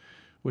speak,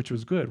 which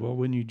was good. Well,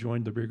 when you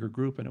joined the bigger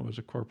group and it was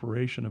a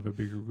corporation of a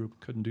bigger group,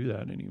 couldn't do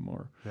that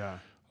anymore. Yeah.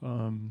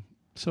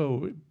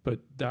 But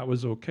that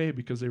was okay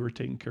because they were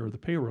taking care of the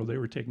payroll. They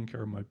were taking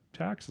care of my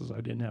taxes.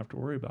 I didn't have to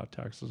worry about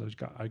taxes.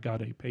 I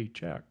got a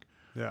paycheck.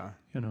 Yeah.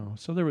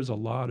 So there was a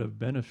lot of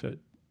benefit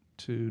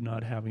to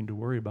not having to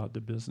worry about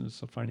the business,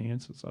 the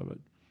finances of it.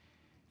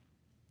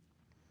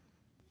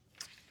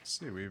 Let's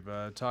see, we've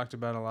talked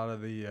about a lot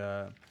of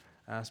the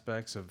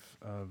aspects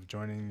of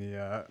joining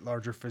the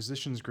larger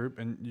physicians group,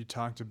 and you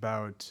talked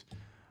about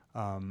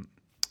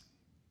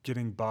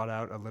getting bought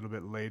out a little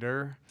bit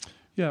later.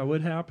 Yeah,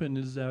 what happened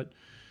is that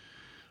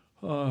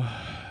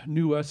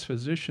New West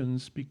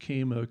Physicians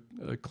became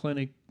a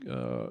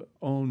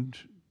clinic-owned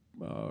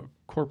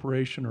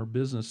corporation or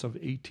business of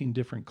 18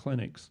 different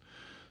clinics.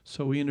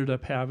 So we ended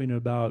up having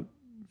about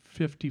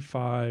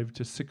 55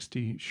 to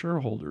 60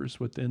 shareholders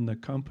within the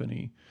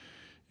company.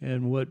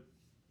 And what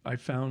I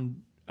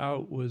found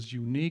out was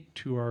unique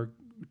to our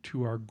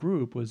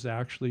group was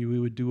actually we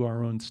would do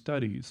our own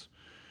studies.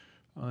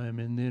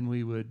 And then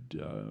we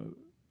would,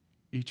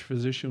 each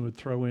physician would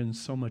throw in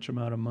so much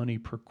amount of money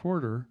per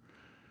quarter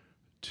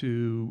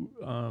to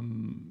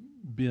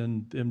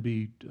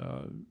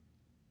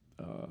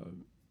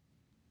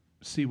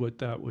see what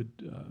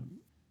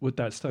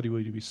that study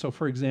would be. So,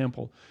 for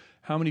example,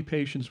 how many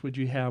patients would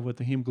you have with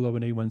a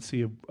hemoglobin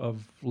A1C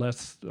of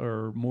less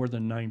or more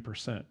than 9%?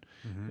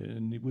 Mm-hmm.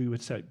 And we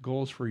would set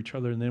goals for each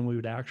other, and then we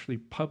would actually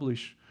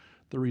publish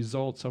the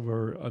results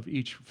of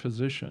each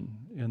physician.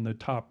 And the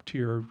top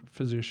tier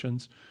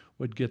physicians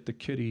would get the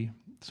kitty,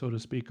 so to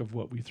speak, of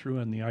what we threw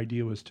in. The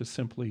idea was to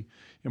simply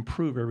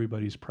improve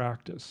everybody's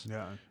practice.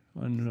 Yeah.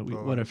 And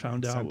what I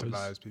found out was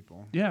incentivize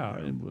people. Yeah,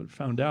 and what I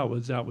found out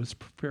was that was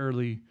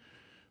fairly.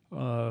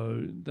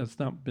 That's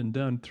not been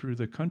done through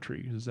the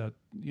country. Is that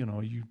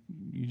you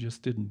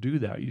just didn't do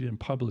that. You didn't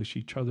publish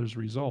each other's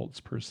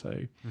results per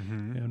se,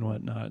 mm-hmm. and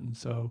whatnot. And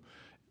so,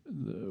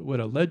 what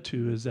it led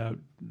to is that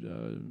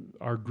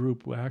our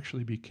group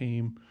actually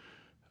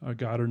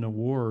got an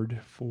award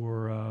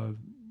for a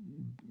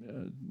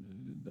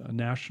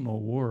national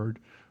award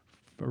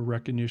for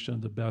recognition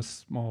of the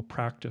best small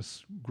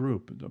practice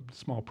group. The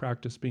small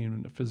practice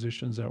being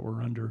physicians that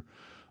were under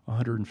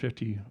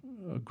 150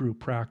 group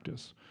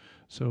practice.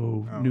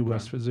 So New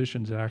West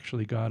Physicians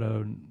actually got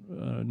a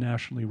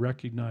nationally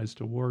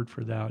recognized award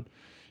for that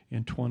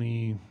in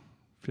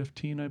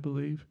 2015, I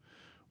believe.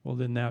 Well,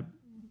 then that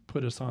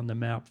put us on the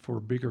map for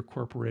a bigger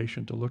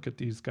corporation to look at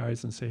these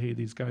guys and say, hey,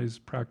 these guys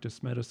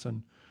practice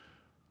medicine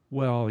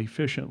well,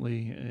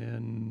 efficiently,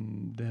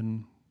 and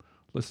then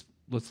let's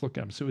look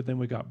at them. So then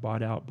we got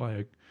bought out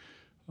by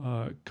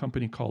a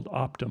company called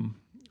Optum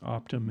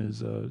Optum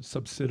is a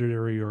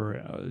subsidiary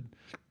or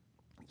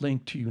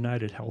linked to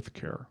United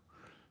Healthcare.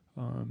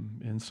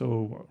 And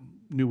so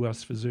New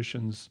West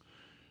Physicians,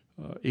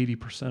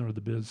 80%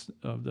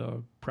 of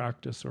the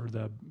practice or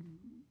the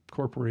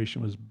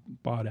corporation was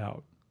bought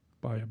out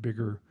by a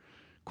bigger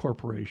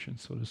corporation,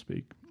 so to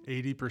speak.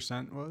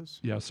 80% was?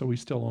 Yeah, so we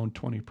still own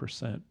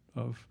 20%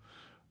 of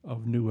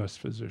New West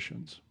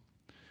Physicians.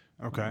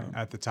 Okay,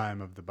 at the time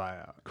of the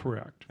buyout.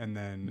 Correct. And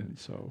then And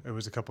so, it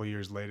was a couple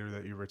years later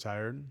that you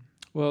retired?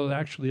 well,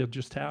 actually, it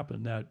just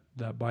happened. That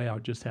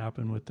buyout just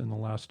happened within the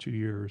last 2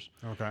 years.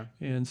 Okay.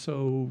 And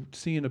so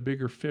seeing a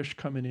bigger fish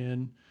coming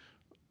in,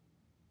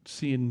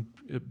 seeing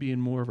it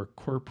being more of a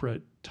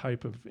corporate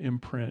type of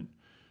imprint,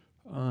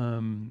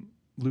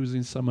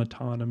 losing some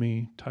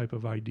autonomy type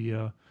of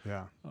idea.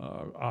 Yeah.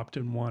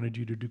 Optum wanted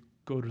you to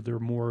go to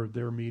more of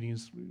their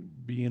meetings,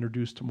 be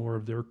introduced to more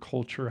of their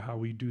culture, how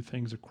we do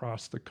things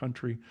across the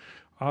country.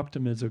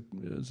 Optum is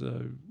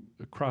a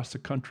across the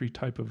country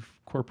type of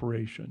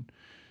corporation.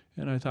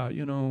 And I thought,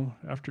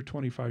 after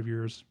 25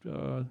 years,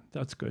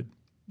 that's good.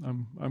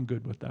 I'm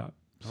good with that.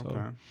 So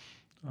Okay.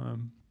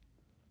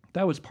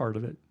 that was part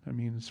of it. I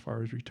mean, as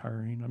far as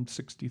retiring, I'm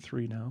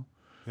 63 now.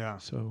 Yeah.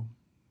 So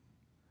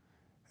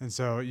And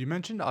so you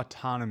mentioned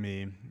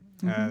autonomy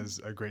as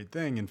a great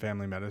thing in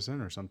family medicine,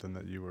 or something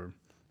that you were,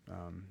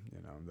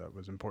 that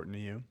was important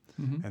to you,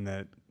 and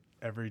that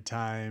every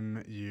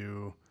time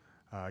you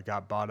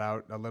got bought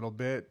out a little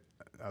bit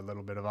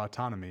of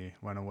autonomy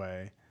went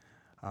away.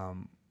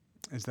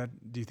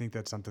 Do you think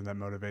that's something that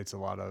motivates a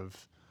lot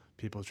of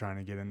people trying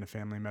to get into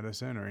family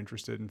medicine or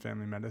interested in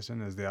family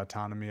medicine, is the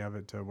autonomy of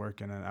it to work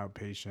in an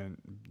outpatient,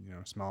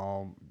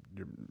 small,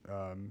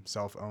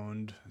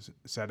 self-owned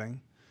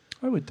setting?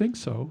 I would think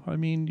so. I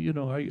mean,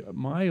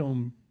 my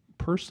own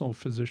personal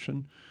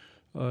physician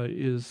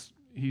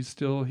he's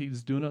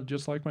doing it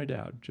just like my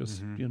dad.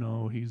 Just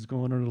he's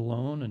going it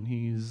alone, and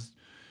he's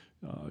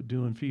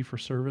doing fee for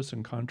service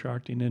and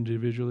contracting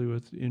individually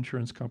with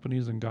insurance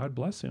companies. And God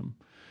bless him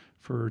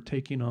for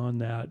taking on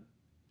that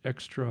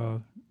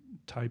extra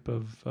type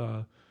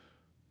of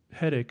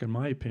headache, in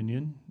my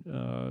opinion,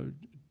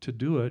 to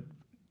do it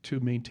to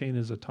maintain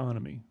his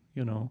autonomy.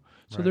 So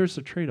Right. there's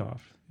a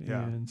trade-off.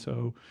 Yeah. And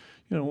so,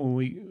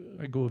 when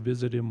I go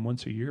visit him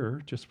once a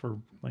year just for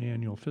my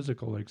annual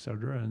physical, et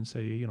cetera, and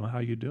say, how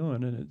you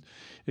doing? And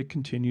it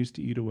continues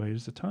to eat away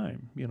as the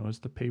time. It's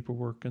the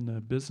paperwork and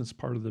the business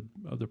part of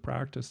the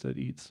practice that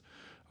eats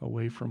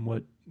away from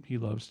what he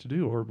loves to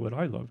do or what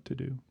I love to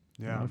do.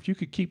 Yeah. If you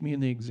could keep me in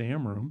the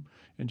exam room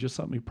and just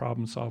let me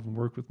problem solve and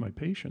work with my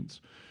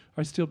patients,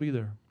 I'd still be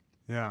there.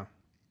 Yeah.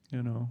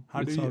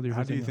 How it's do all the you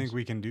everything think else.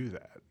 we can do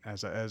that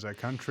as a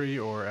country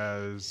or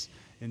as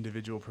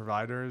individual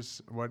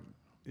providers? What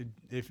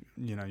if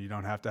you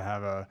don't have to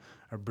have a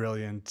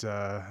brilliant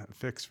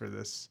fix for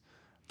this?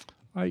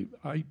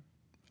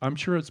 I'm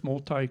sure it's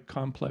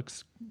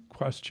multi-complex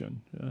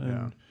question.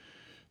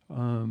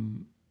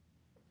 And,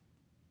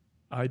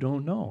 I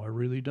don't know. I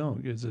really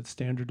don't. Is it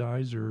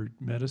standardized or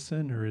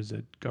medicine, or is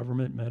it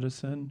government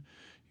medicine?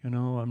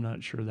 I'm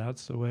not sure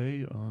that's the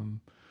way.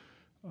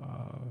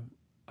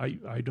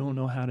 I don't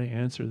know how to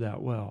answer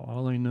that well.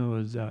 All I know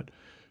is that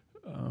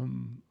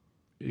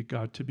it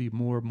got to be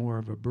more and more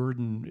of a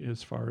burden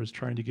as far as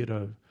trying to get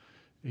a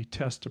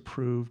test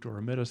approved or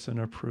a medicine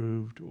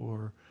approved,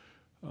 or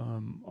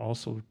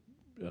also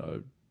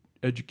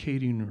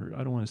educating, or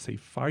I don't want to say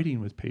fighting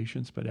with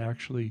patients, but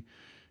actually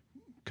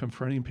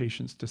confronting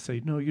patients to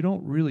say, no, you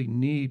don't really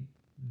need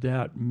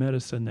that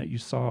medicine that you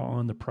saw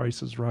on the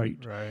Price is Right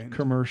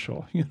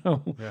commercial,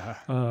 Yeah.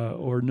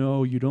 or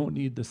no, you don't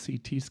need the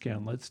CT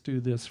scan. Let's do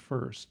this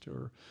first,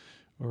 or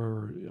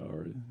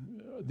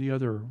the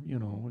other,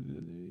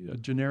 a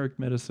generic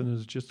medicine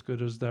is just as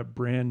good as that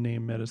brand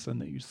name medicine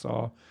that you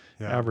saw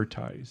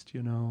advertised,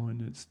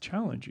 and it's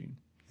challenging.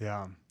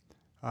 Yeah.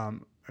 Are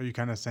you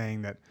kind of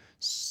saying that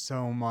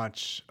so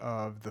much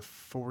of the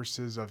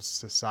forces of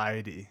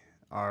society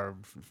are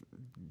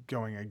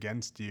going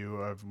against you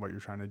of what you're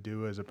trying to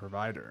do as a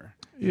provider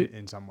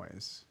in some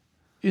ways?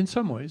 In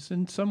some ways,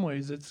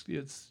 it's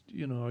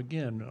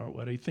again,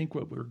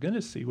 what we're going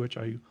to see, which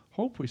I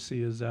hope we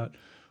see, is that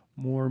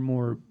more and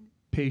more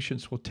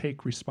patients will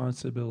take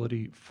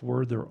responsibility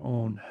for their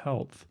own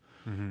health,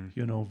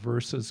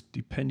 versus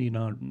depending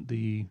on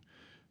the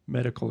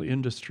medical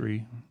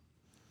industry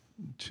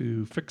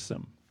to fix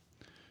them.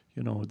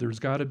 There's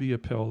got to be a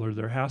pill, or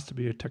there has to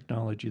be a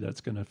technology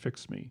that's going to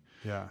fix me.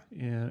 Yeah.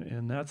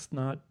 And that's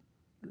not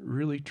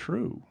really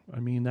true. I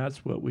mean,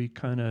 that's what we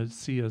kind of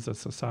see as a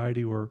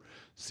society, or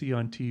see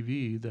on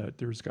TV, that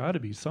there's got to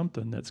be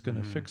something that's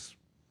going to fix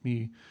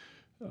me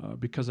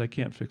because I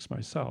can't fix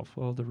myself.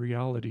 Well, the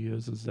reality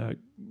is that,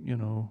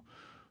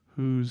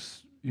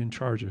 who's in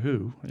charge of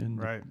who. And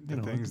Right. The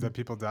things that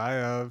people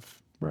die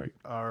of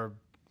are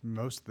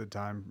most of the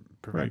time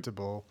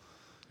preventable.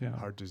 Yeah.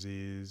 Heart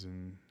disease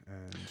and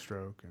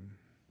stroke and.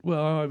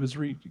 Well,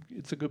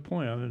 it's a good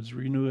point. I was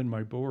renewing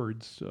my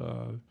boards,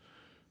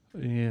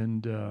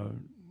 and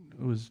it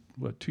was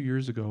 2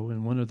 years ago,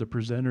 and one of the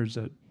presenters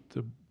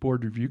the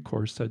board review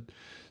course said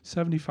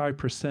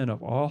 75%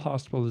 of all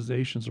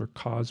hospitalizations are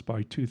caused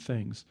by two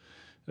things: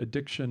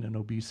 addiction and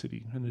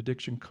obesity, and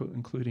addiction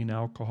including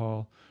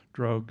alcohol,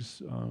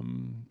 drugs,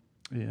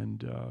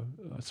 and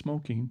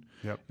smoking,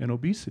 Yep. and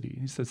obesity.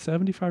 He said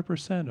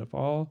 75% of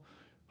all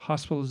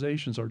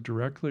hospitalizations are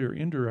directly or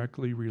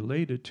indirectly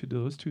related to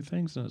those two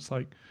things. And it's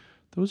like,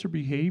 those are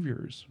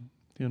behaviors,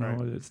 you know.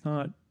 Right.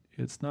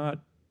 It's not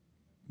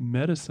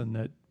medicine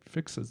that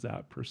fixes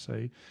that per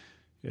se.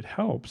 It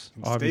helps,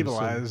 And obviously.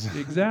 stabilize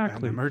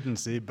Exactly. an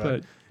emergency,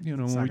 but you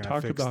know, it's when not we gonna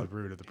talk fix about the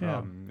root of the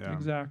problem. Yeah.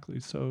 exactly.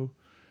 So,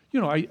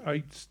 you know,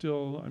 I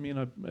still, I mean,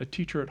 I'm a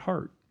teacher at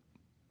heart,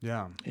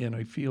 Yeah. and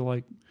I feel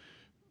like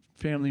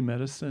family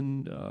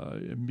medicine,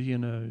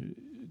 being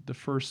the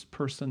first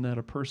person that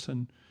a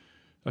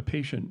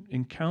patient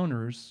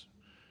encounters,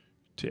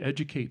 to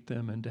educate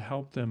them and to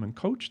help them and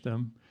coach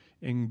them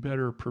in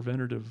better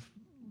preventative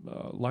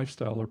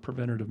lifestyle or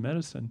preventative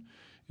medicine,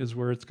 is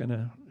where it's going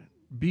to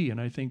be. And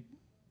I think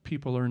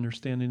people are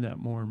understanding that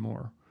more and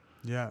more.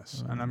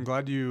 Yes. And I'm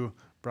glad you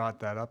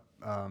brought that up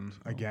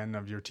again,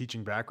 of your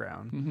teaching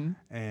background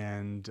Mm-hmm.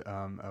 and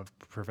of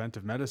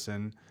preventive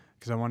medicine,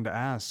 because I wanted to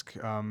ask,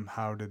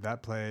 how did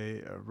that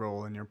play a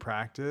role in your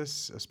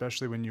practice,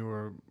 especially when you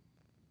were,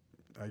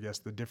 I guess,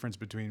 the difference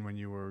between when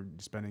you were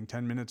spending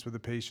 10 minutes with a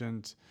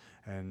patient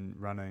and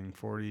running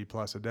 40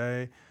 plus a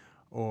day,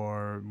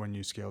 or when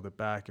you scaled it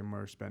back and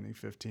were spending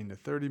 15 to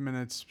 30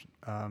 minutes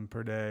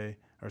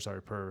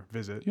per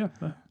visit. Yeah.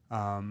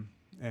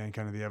 And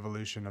kind of the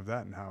evolution of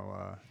that and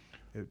how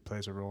it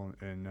plays a role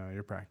in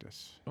your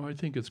practice. Oh, I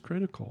think it's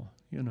critical,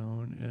 you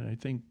know, and I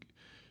think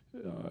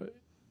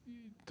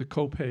the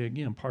copay,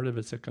 again, part of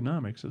it's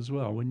economics as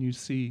well. When you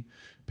see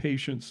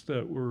patients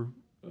that were,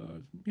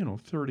 you know,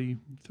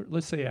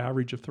 let's say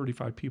average of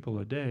 35 people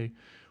a day,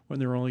 when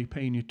they're only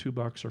paying you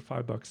 $2 or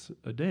 $5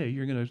 a day,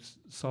 you're going to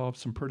solve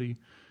some pretty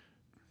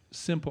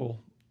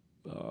simple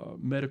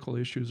medical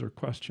issues or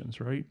questions,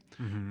 right?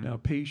 Mm-hmm. Now,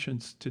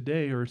 patients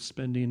today are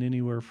spending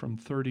anywhere from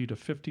 $30 to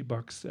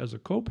 $50 as a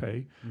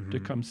copay to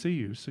come see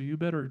you. So you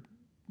better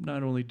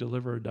not only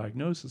deliver a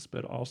diagnosis,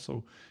 but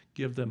also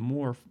give them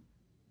more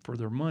for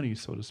their money,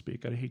 so to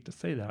speak. I hate to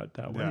say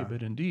that way,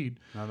 but indeed,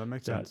 No, that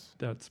makes sense.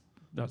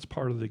 That's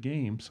part of the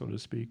game, so to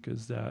speak.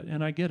 Is that,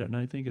 and I get it, and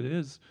I think it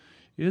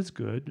is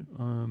good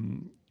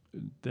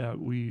that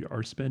we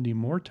are spending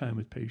more time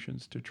with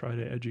patients to try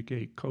to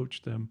educate,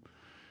 coach them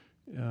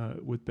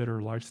with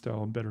better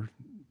lifestyle and better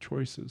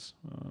choices,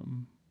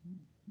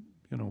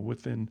 you know,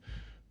 within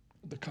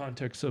the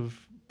context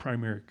of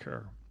primary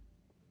care.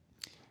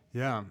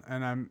 Yeah,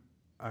 and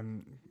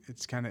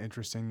it's kind of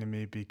interesting to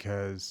me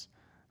because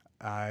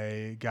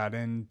I got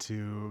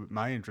into,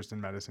 my interest in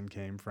medicine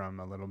came from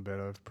a little bit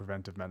of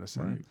preventive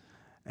medicine. Right.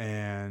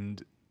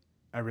 And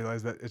I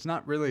realized that it's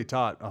not really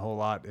taught a whole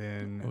lot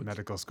in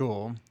medical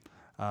school.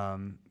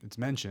 It's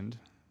mentioned,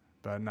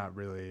 but not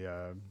really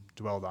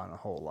dwelled on a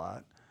whole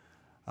lot.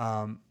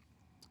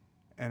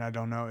 And I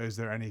don't know, is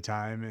there any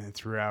time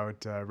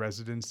throughout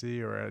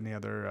residency or any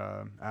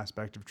other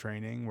aspect of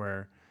training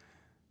where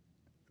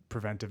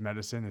preventive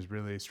medicine is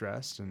really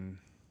stressed and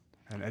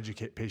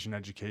patient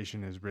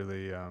education is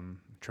really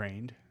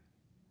trained?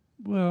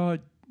 Well,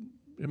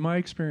 in my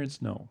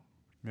experience, no.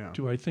 Yeah.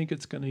 Do I think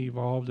it's going to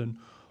evolve and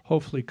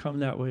hopefully come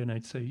that way? And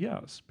I'd say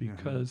yes,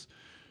 because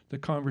the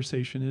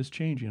conversation is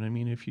changing. I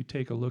mean, if you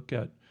take a look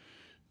at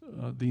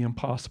the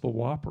Impossible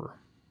Whopper,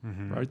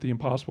 right? The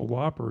Impossible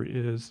Whopper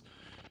is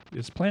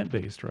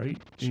plant-based, right?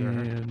 Sure.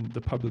 And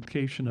the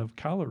publication of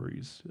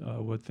calories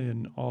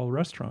within all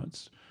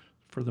restaurants,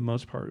 for the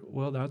most part,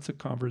 well, that's a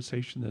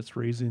conversation that's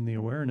raising the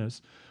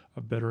awareness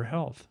of better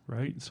health,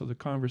 right? So the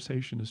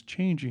conversation is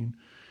changing,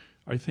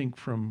 I think,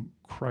 from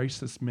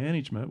crisis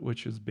management,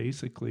 which is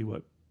basically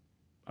what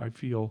I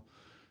feel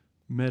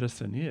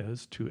medicine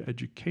is, to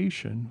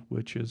education,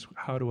 which is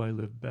how do I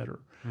live better?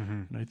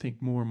 And I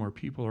think more and more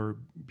people are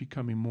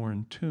becoming more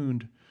in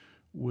tune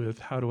with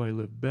how do I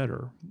live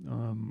better.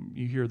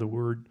 You hear the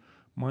word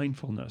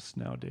mindfulness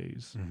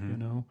nowadays, you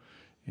know,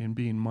 and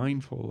being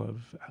mindful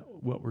of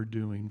what we're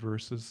doing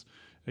versus,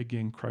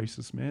 again,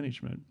 crisis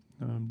management.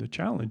 The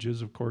challenge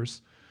is, of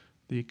course,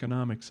 the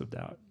economics of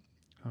that.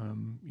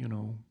 You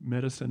know,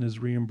 medicine is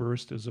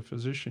reimbursed. As a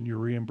physician, you're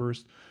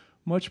reimbursed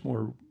much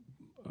more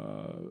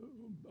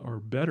or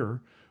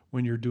better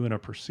when you're doing a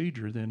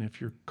procedure than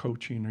if you're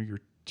coaching or you're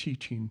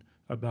teaching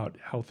about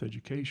health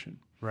education.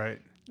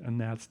 Right. And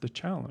that's the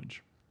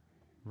challenge.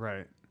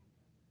 Right.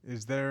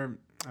 Is there,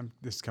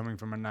 this is coming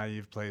from a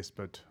naive place,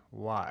 but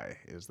why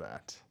is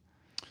that?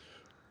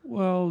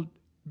 Well,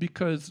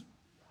 because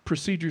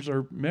procedures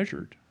are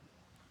measured.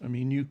 I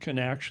mean, you can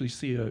actually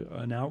see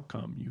an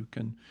outcome. You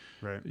can,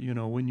 you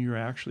know, when you're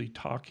actually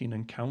talking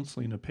and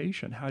counseling a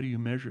patient, how do you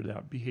measure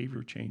that?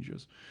 Behavior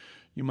changes.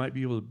 You might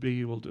be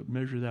able to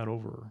measure that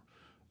over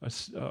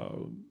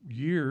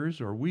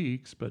years or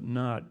weeks, but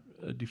not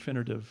a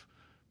definitive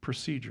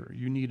procedure.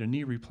 You need a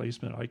knee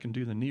replacement. I can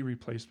do the knee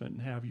replacement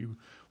and have you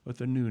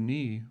with a new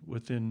knee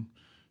within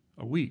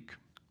a week,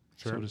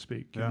 so to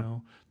speak. You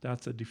know,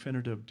 that's a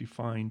definitive,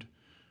 defined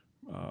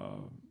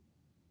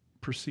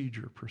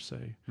procedure per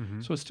se.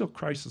 Mm-hmm. So it's still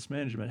crisis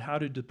management. How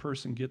did the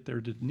person get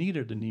there that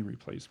needed a knee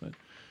replacement?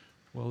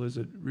 Well, is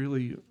it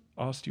really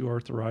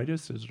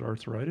osteoarthritis? Is it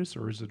arthritis,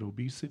 or is it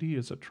obesity?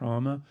 Is it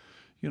trauma?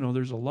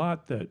 There's a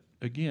lot that,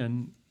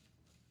 again,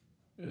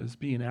 is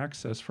being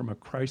accessed from a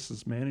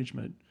crisis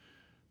management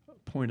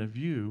point of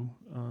view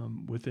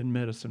within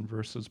medicine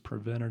versus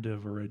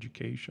preventative or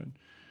education.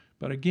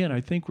 But again,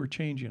 I think we're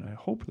changing. I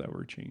hope that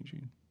we're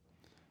changing.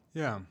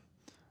 Yeah,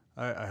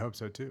 I hope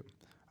so too.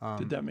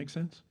 Did that make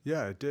sense?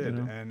 Yeah, it did.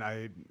 You know? And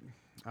I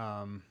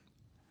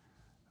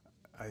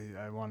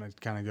want to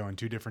kind of go in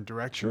two different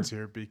directions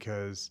here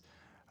because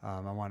I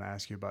want to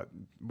ask you about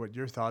what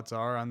your thoughts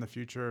are on the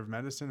future of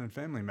medicine and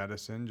family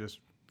medicine, just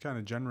kind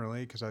of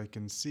generally, because I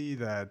can see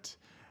that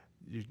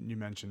you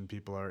mentioned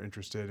people are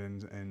interested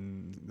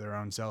in their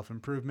own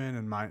self-improvement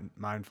and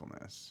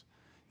mindfulness.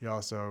 You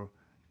also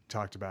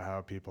talked about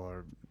how people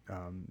are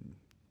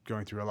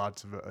going through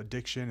lots of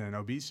addiction and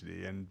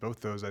obesity, and both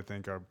those I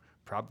think are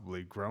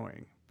probably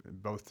growing,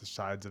 both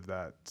sides of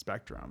that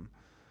spectrum,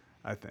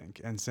 I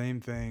think. And same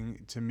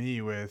thing to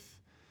me with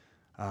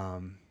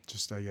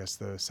just, I guess,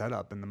 the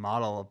setup and the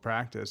model of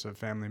practice of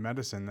family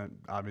medicine, that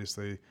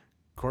obviously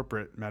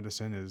corporate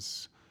medicine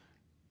is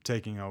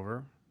taking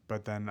over.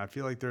 But then I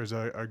feel like there's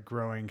a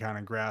growing kind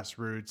of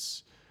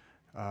grassroots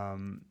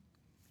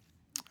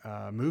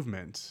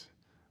movement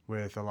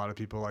with a lot of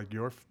people like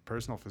your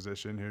personal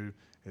physician who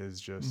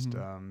is just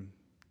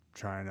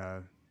trying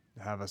to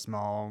have a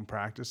small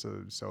practice,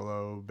 a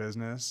solo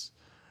business.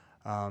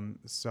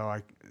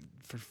 So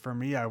for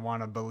me, I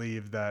want to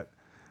believe that,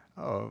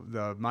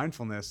 the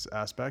mindfulness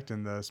aspect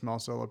and the small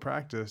solo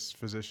practice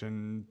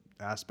physician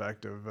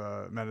aspect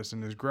of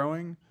medicine is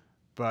growing,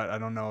 but I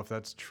don't know if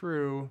that's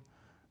true,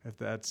 if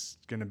that's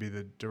going to be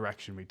the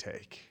direction we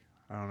take.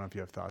 I don't know if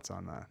you have thoughts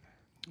on that.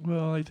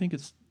 Well, I think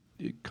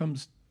it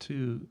comes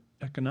to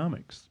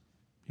economics.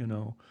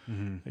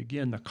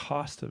 Again, the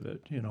cost of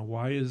it.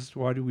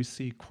 Why do we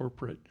see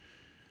corporate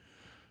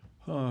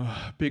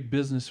big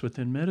business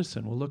within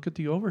medicine? Well, look at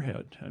the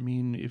overhead. I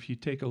mean, if you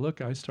take a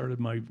look, I started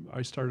my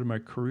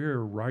career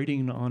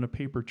writing on a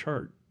paper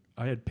chart.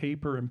 I had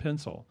paper and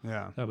pencil.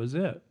 Yeah. That was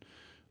it.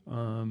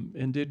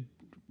 And did,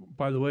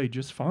 by the way,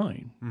 just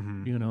fine,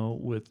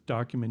 with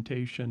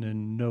documentation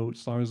and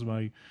notes, as long as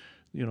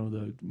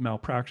the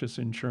malpractice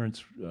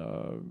insurance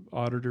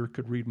auditor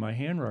could read my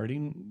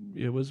handwriting,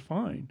 it was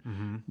fine.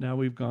 Mm-hmm. Now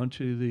we've gone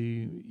to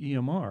the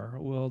EMR.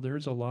 Well,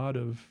 there's a lot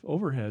of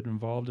overhead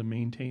involved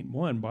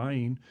in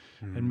buying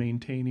and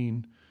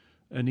maintaining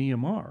an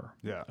EMR.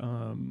 Yeah.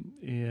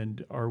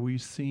 And are we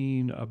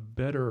seeing a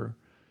better?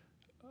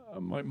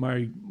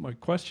 My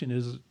question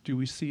is, do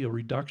we see a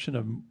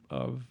reduction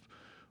of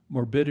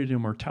morbidity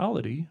and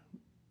mortality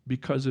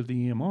because of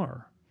the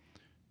EMR?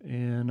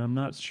 And I'm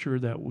not sure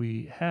that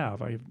we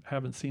have. I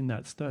haven't seen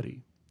that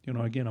study.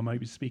 Again, I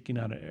might be speaking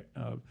out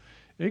of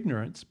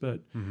ignorance, but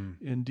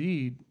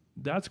indeed,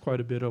 that's quite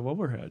a bit of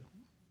overhead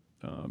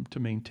to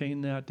maintain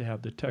that, to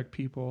have the tech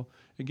people.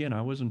 Again,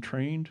 I wasn't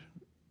trained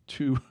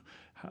to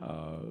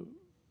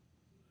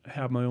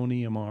have my own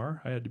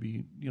EMR. I had to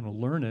be,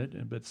 learn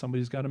it, but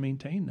somebody's got to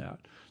maintain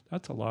that.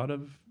 That's a lot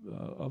of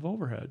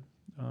overhead.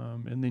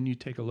 And then you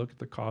take a look at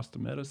the cost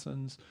of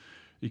medicines,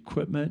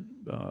 equipment,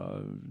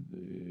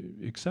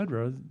 et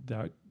cetera.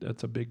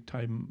 That's a big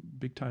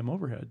time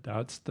overhead.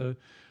 That's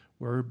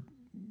where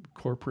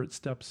corporate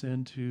steps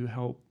in to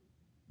help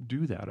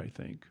do that, I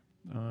think,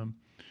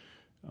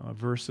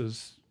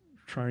 versus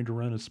trying to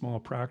run a small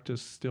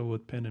practice still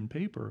with pen and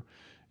paper,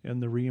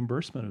 and the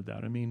reimbursement of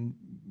that. I mean,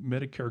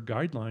 Medicare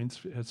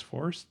guidelines has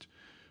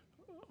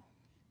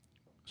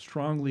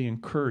strongly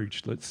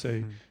encouraged, let's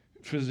say,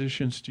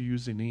 physicians to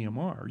use an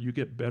EMR. You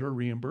get better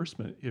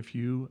reimbursement if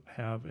you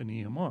have an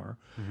EMR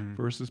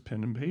versus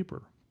pen and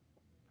paper.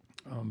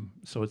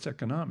 So it's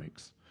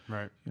economics.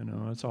 Right.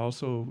 It's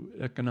also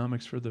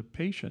economics for the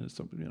patient.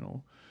 So,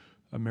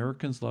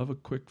 Americans love a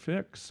quick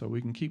fix, so we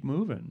can keep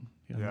moving.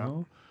 You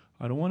know,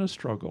 I don't want to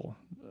struggle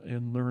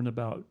and learn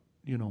about,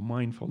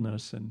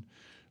 mindfulness and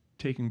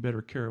taking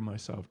better care of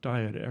myself,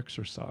 diet,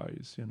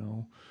 exercise,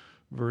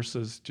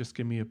 versus just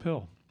give me a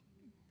pill.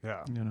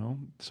 Yeah.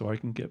 So I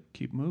can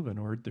keep moving.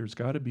 Or there's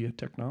got to be a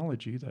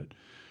technology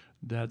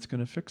that's going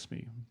to fix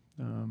me,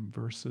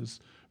 versus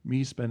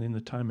me spending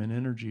the time and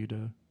energy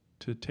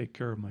to take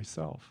care of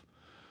myself.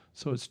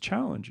 So it's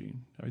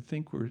challenging. I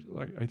think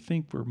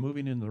we're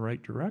moving in the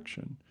right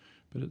direction,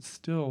 but it's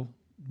still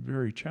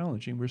very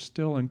challenging. We're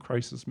still in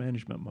crisis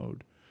management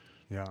mode.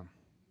 Yeah,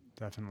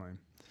 definitely.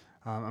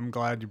 I'm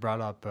glad you brought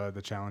up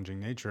the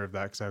challenging nature of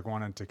that, because I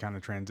wanted to kind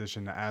of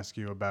transition to ask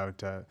you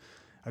about a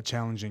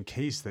challenging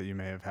case that you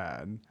may have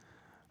had.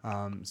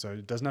 So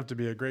it doesn't have to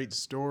be a great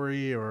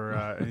story or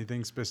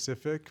anything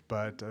specific,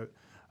 but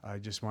I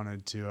just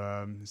wanted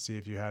to see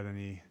if you had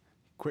any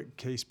quick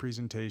case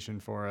presentation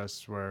for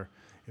us where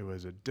it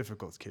was a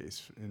difficult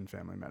case in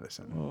family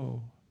medicine.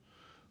 Oh,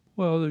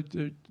 well,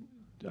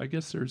 I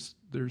guess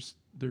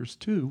there's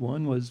two.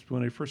 One was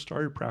when I first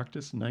started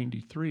practice in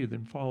 '93,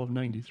 then fall of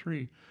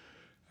 '93.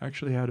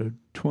 actually had a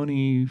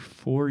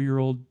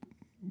 24-year-old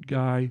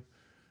guy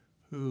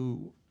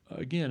who,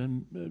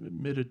 again,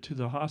 admitted to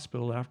the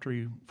hospital after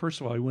he, first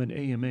of all, he went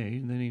AMA,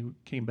 and then he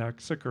came back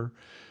sicker,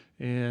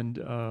 and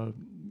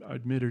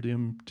admitted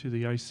him to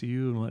the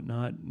ICU and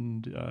whatnot,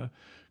 and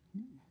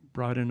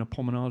brought in a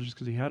pulmonologist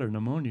because he had a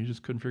pneumonia. He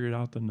just couldn't figure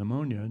out the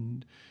pneumonia,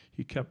 and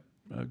he kept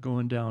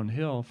going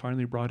downhill.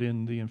 Finally brought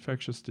in the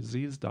infectious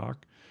disease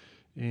doc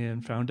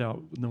and found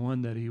out the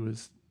one that he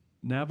was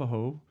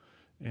Navajo,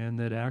 and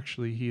that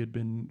actually he had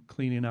been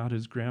cleaning out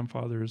his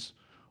grandfather's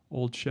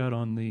old shed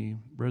on the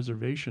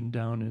reservation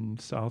down in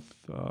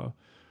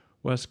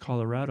west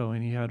Colorado,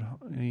 and he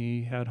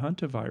had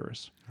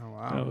hantavirus. Oh,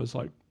 wow. And I was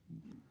like,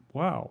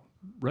 wow,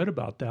 read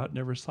about that,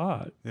 never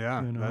saw it.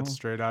 Yeah, you know? That's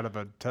straight out of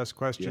a test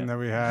question Yeah. that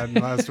we had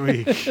last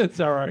week. It's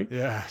all right.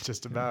 Yeah,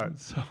 just about.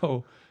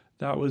 So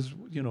that was,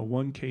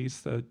 one case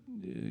that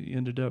he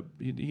ended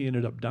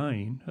up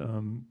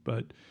dying.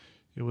 But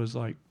it was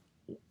like,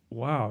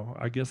 wow,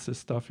 I guess this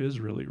stuff is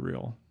really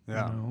real.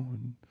 Yeah.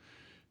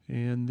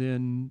 And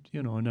then,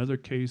 another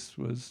case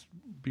was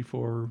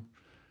before,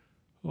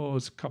 it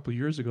was a couple of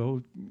years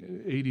ago,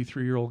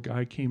 83-year-old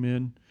guy came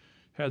in,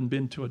 hadn't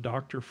been to a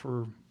doctor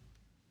for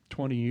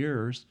 20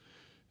 years,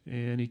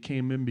 and he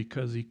came in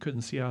because he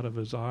couldn't see out of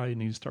his eye,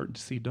 and he's starting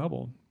to see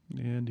double.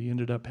 And he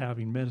ended up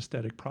having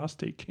metastatic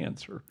prostate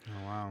cancer.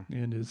 Oh, wow.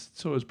 And his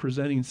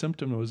presenting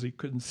symptom was he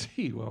couldn't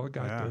see. Well, I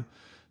got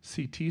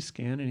the CT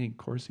scan, and of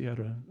course he had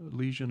a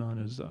lesion on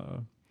his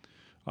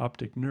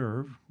optic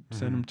nerve,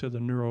 sent him to the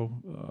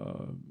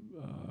neuro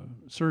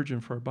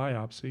surgeon for a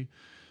biopsy,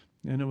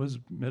 and it was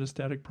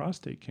metastatic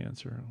prostate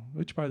cancer,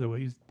 which, by the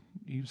way,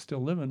 he's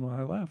still living when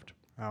I left.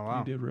 Oh,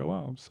 wow. He did real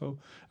well. So,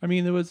 I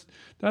mean,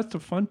 that's the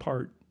fun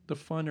part,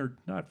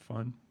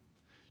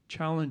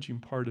 challenging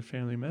part of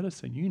family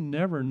medicine. You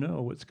never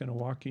know what's going to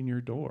walk in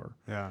your door.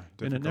 Yeah.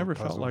 And it never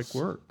felt like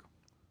work.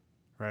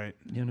 Right.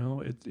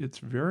 It's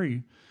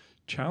very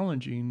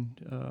challenging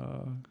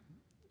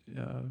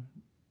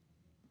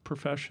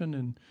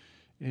profession,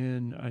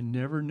 and I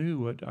never knew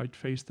what I'd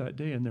face that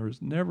day. And there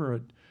was never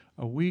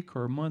a week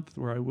or a month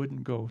where I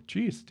wouldn't go,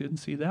 geez, didn't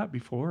see that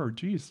before, or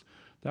geez,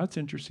 that's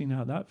interesting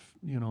how that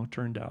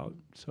turned out.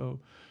 So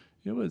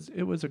it was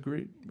a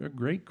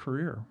great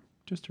career,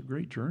 just a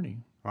great journey.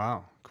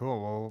 Wow,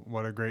 cool. Well,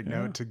 what a great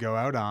note to go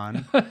out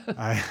on.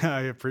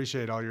 I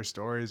appreciate all your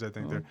stories. I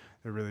think they're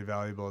really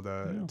valuable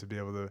to be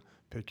able to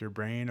pick your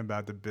brain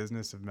about the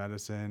business of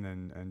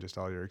medicine and just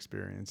all your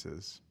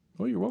experiences.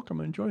 Oh, you're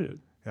welcome. I enjoyed it.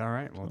 All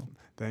right. Well,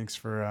 thanks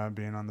for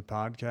being on the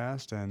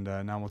podcast. And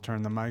now we'll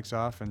turn the mics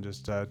off and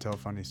just tell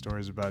funny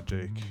stories about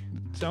Jake.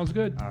 Sounds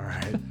good. All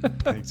right.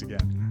 Thanks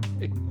again.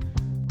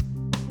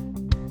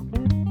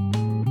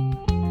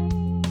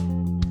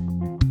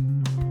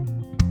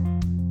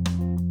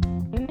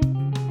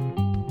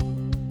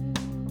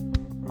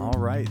 All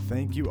right.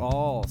 Thank you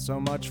all so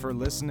much for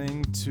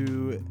listening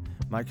to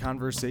my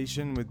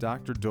conversation with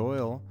Dr.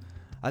 Doyle.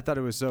 I thought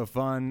it was so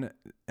fun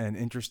and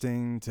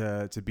interesting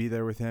to be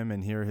there with him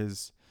and hear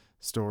his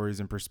stories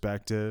and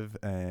perspective.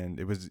 And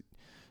it was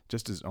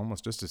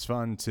almost just as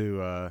fun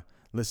to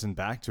listen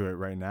back to it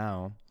right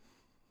now.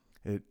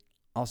 It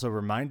also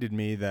reminded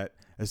me that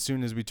as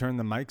soon as we turned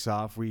the mics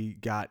off, we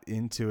got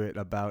into it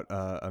about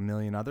a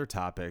million other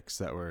topics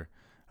that were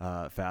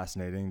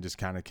fascinating, just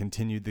kind of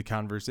continued the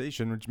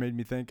conversation, which made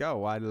me think, oh,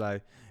 why did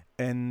I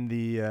end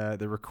the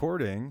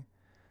recording?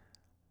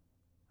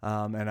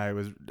 And I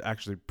was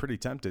actually pretty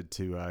tempted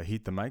to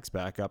heat the mics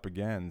back up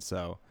again.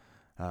 So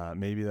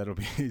maybe that'll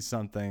be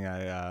something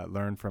I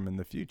learn from in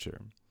the future.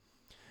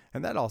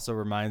 And that also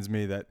reminds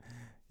me that,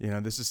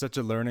 this is such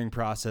a learning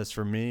process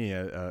for me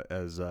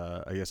as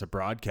I guess, a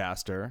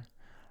broadcaster.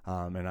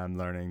 And I'm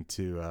learning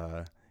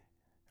to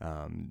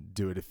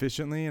do it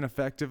efficiently and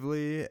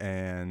effectively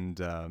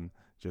and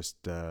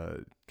just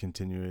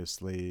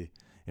continuously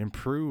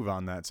improve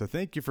on that. So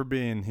thank you for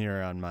being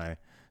here on my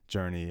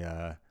journey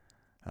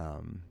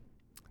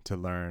to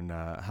learn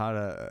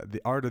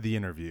the art of the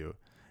interview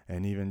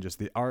and even just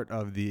the art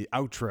of the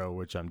outro,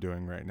 which I'm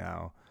doing right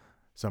now.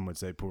 Some would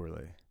say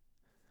poorly.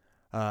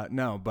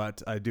 No,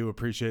 but I do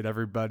appreciate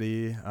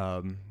everybody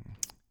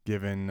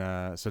giving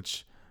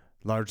such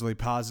largely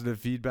positive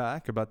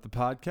feedback about the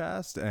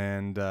podcast,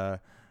 and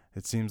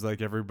it seems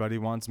like everybody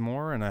wants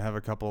more, and I have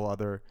a couple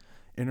other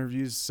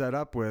interviews set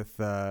up with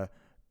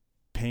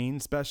pain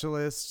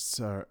specialists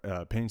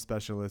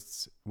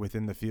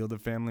within the field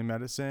of family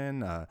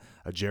medicine, a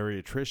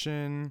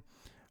geriatrician,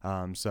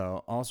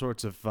 so all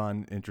sorts of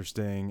fun,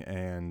 interesting,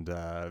 and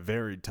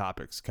varied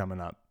topics coming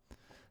up.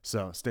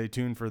 So stay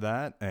tuned for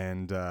that,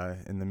 and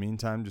in the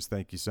meantime, just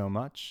thank you so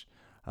much,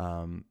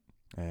 and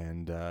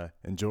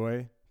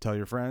enjoy, tell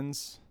your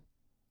friends.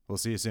 We'll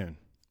see you soon.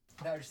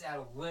 That would just add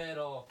a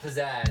little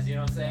pizzazz, you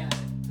know what I'm saying?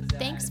 Pizzazz.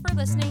 Thanks for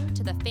listening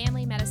to the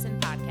Family Medicine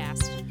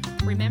Podcast.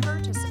 Remember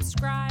to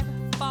subscribe,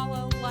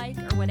 follow, like,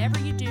 or whatever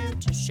you do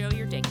to show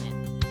you're digging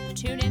it.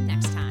 Tune in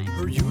next time.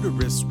 Her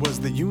uterus was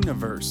the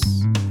universe,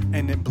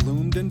 and it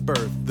bloomed and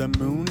birthed the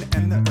moon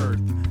and the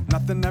earth.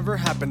 Nothing ever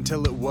happened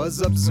till it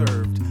was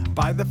observed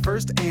by the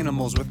first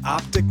animals with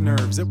optic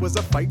nerves. It was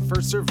a fight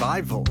for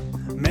survival.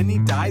 Many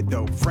died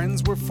though,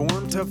 friends were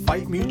formed to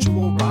fight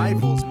mutual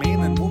rivals.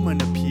 Man and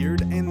woman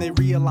appeared and they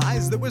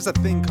realized there was a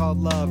thing called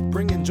love,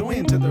 bringing joy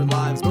into their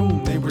lives.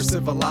 Boom, they were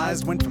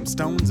civilized, went from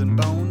stones and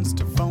bones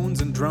to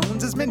phones and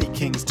drones as many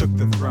kings took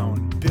the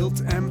throne.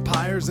 Built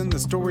empires and the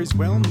story's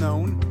well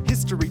known.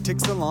 History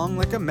ticks along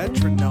like a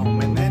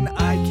metronome. And then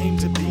I came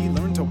to be,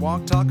 learned to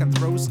walk, talk, and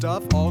throw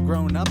stuff. All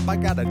grown up, I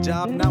got a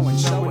job now and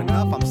showing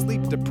up. I'm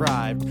sleep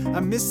deprived,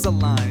 I'm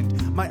misaligned.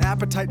 My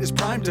appetite is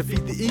primed to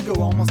feed the ego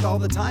almost all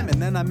the time.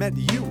 And then I met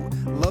you,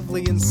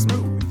 lovely and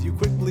smooth. You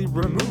quickly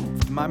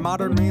removed my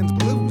modern man's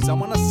blues. I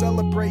wanna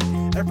celebrate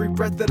every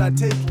breath that I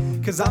take,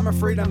 cause I'm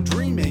afraid I'm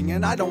dreaming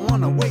and I don't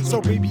wanna wait.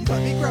 So baby,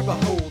 let me grab a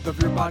hold of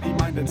your body,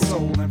 mind, and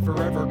soul, and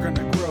forever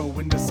gonna grow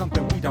into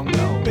something we don't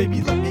know.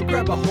 Baby, let me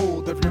grab a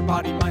hold of your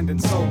body, mind,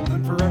 and soul,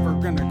 and forever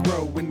gonna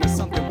grow into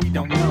something we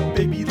don't know.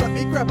 Baby, let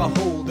me grab a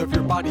hold of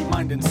your body,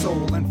 mind, and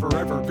soul, and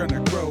forever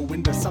gonna grow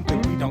into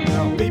something we don't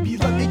know. Baby,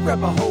 let me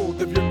grab a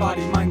hold of your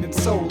body, mind, and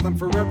soul, and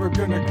forever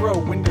gonna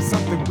grow into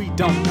something we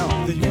don't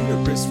know. The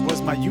universe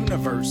was my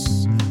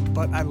universe,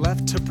 but I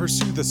left to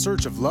pursue the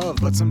search of love.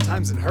 But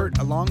sometimes it hurt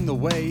along the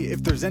way.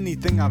 If there's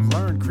anything I've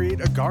learned,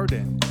 create a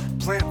garden,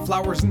 plant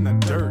flowers in the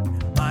dirt.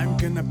 I'm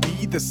gonna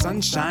be the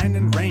sunshine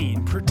and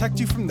rain, protect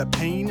you from the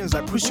pain as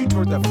I push you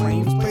toward the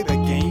flames. Play the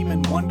game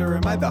and wonder,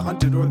 am I the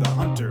hunted or the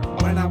hunter?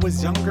 When I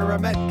was younger, I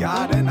met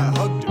God and I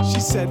hugged her.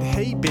 She said,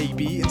 hey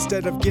baby,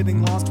 instead of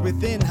getting lost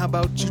within, how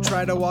about you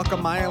try to walk a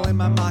mile in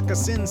my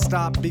moccasins?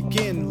 Stop,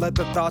 begin, let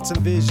the thoughts and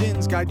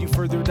visions guide you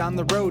further down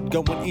the road,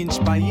 going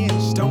inch by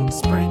inch. Don't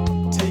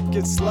sprint, take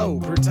it slow,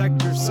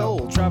 protect your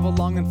soul. Travel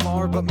long and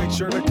far, but make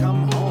sure to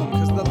come home,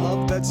 cause the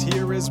love that's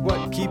here is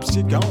what keeps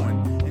you going,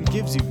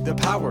 gives you the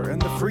power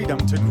and the freedom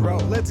to grow.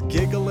 Let's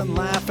giggle and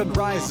laugh and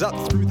rise up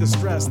through the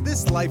stress.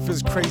 This life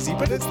is crazy,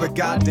 but it's the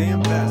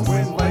goddamn best.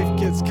 When life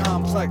gets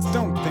complex,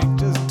 don't think,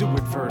 just do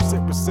it first.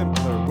 It was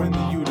simpler when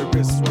the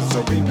uterus was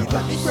so baby,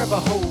 let me grab a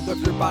hold of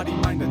your body,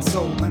 mind, and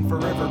soul, and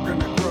forever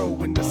gonna grow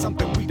into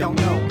something we don't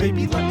know.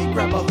 Baby, let me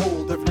grab a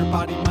hold of your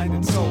body, mind,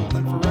 and soul,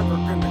 and forever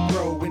gonna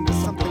grow into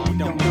something we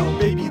don't know.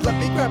 Baby, let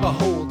me grab a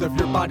hold of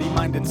your body,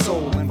 mind, and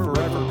soul, and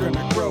forever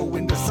gonna grow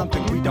into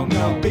something we don't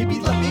know. Baby,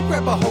 let me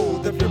grab a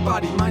hold of your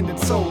body, mind, and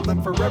soul,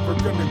 and forever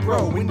gonna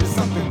grow into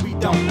something we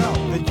don't know.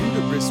 The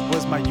uterus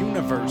was my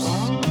universe.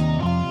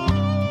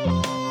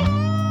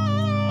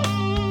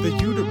 The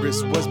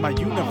uterus was my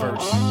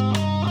universe.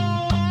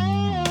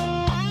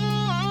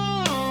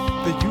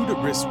 The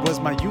uterus was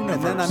my universe.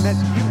 And then I met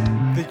you.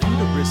 The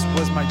uterus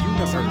was my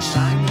universe.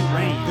 Sunshine and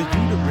rain. The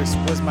uterus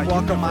was my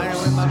walk universe. A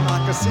mile in my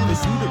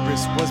moccasins. The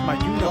uterus was my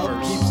universe.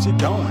 Love keeps you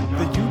going.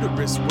 The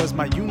uterus was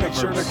my universe. Make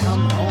sure to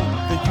come home.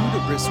 The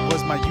uterus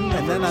was my universe.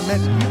 And then I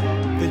met you.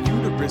 The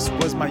uterus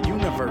was my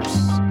universe.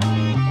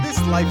 This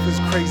life is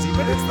crazy,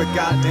 but it's the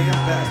goddamn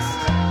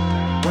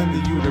best. When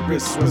the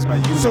uterus was my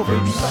universe. So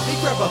baby, let me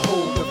grab a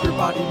hold of your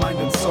body, mind,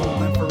 and soul,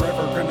 and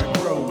forever gonna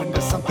grow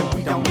into something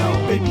we don't know.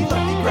 Baby,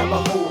 let me grab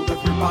a hold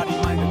of your body,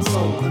 mind, and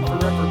soul, and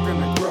forever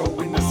gonna grow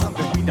into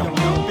something we don't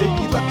know.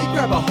 Baby, let me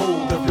grab a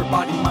hold of your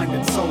body, mind,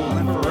 and soul,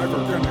 and forever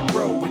gonna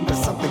grow into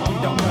something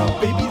we don't know.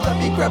 Baby, let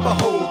me grab a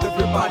hold of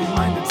your body,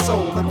 mind, and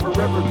soul, and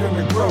forever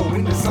gonna grow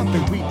into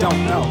something we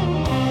don't know.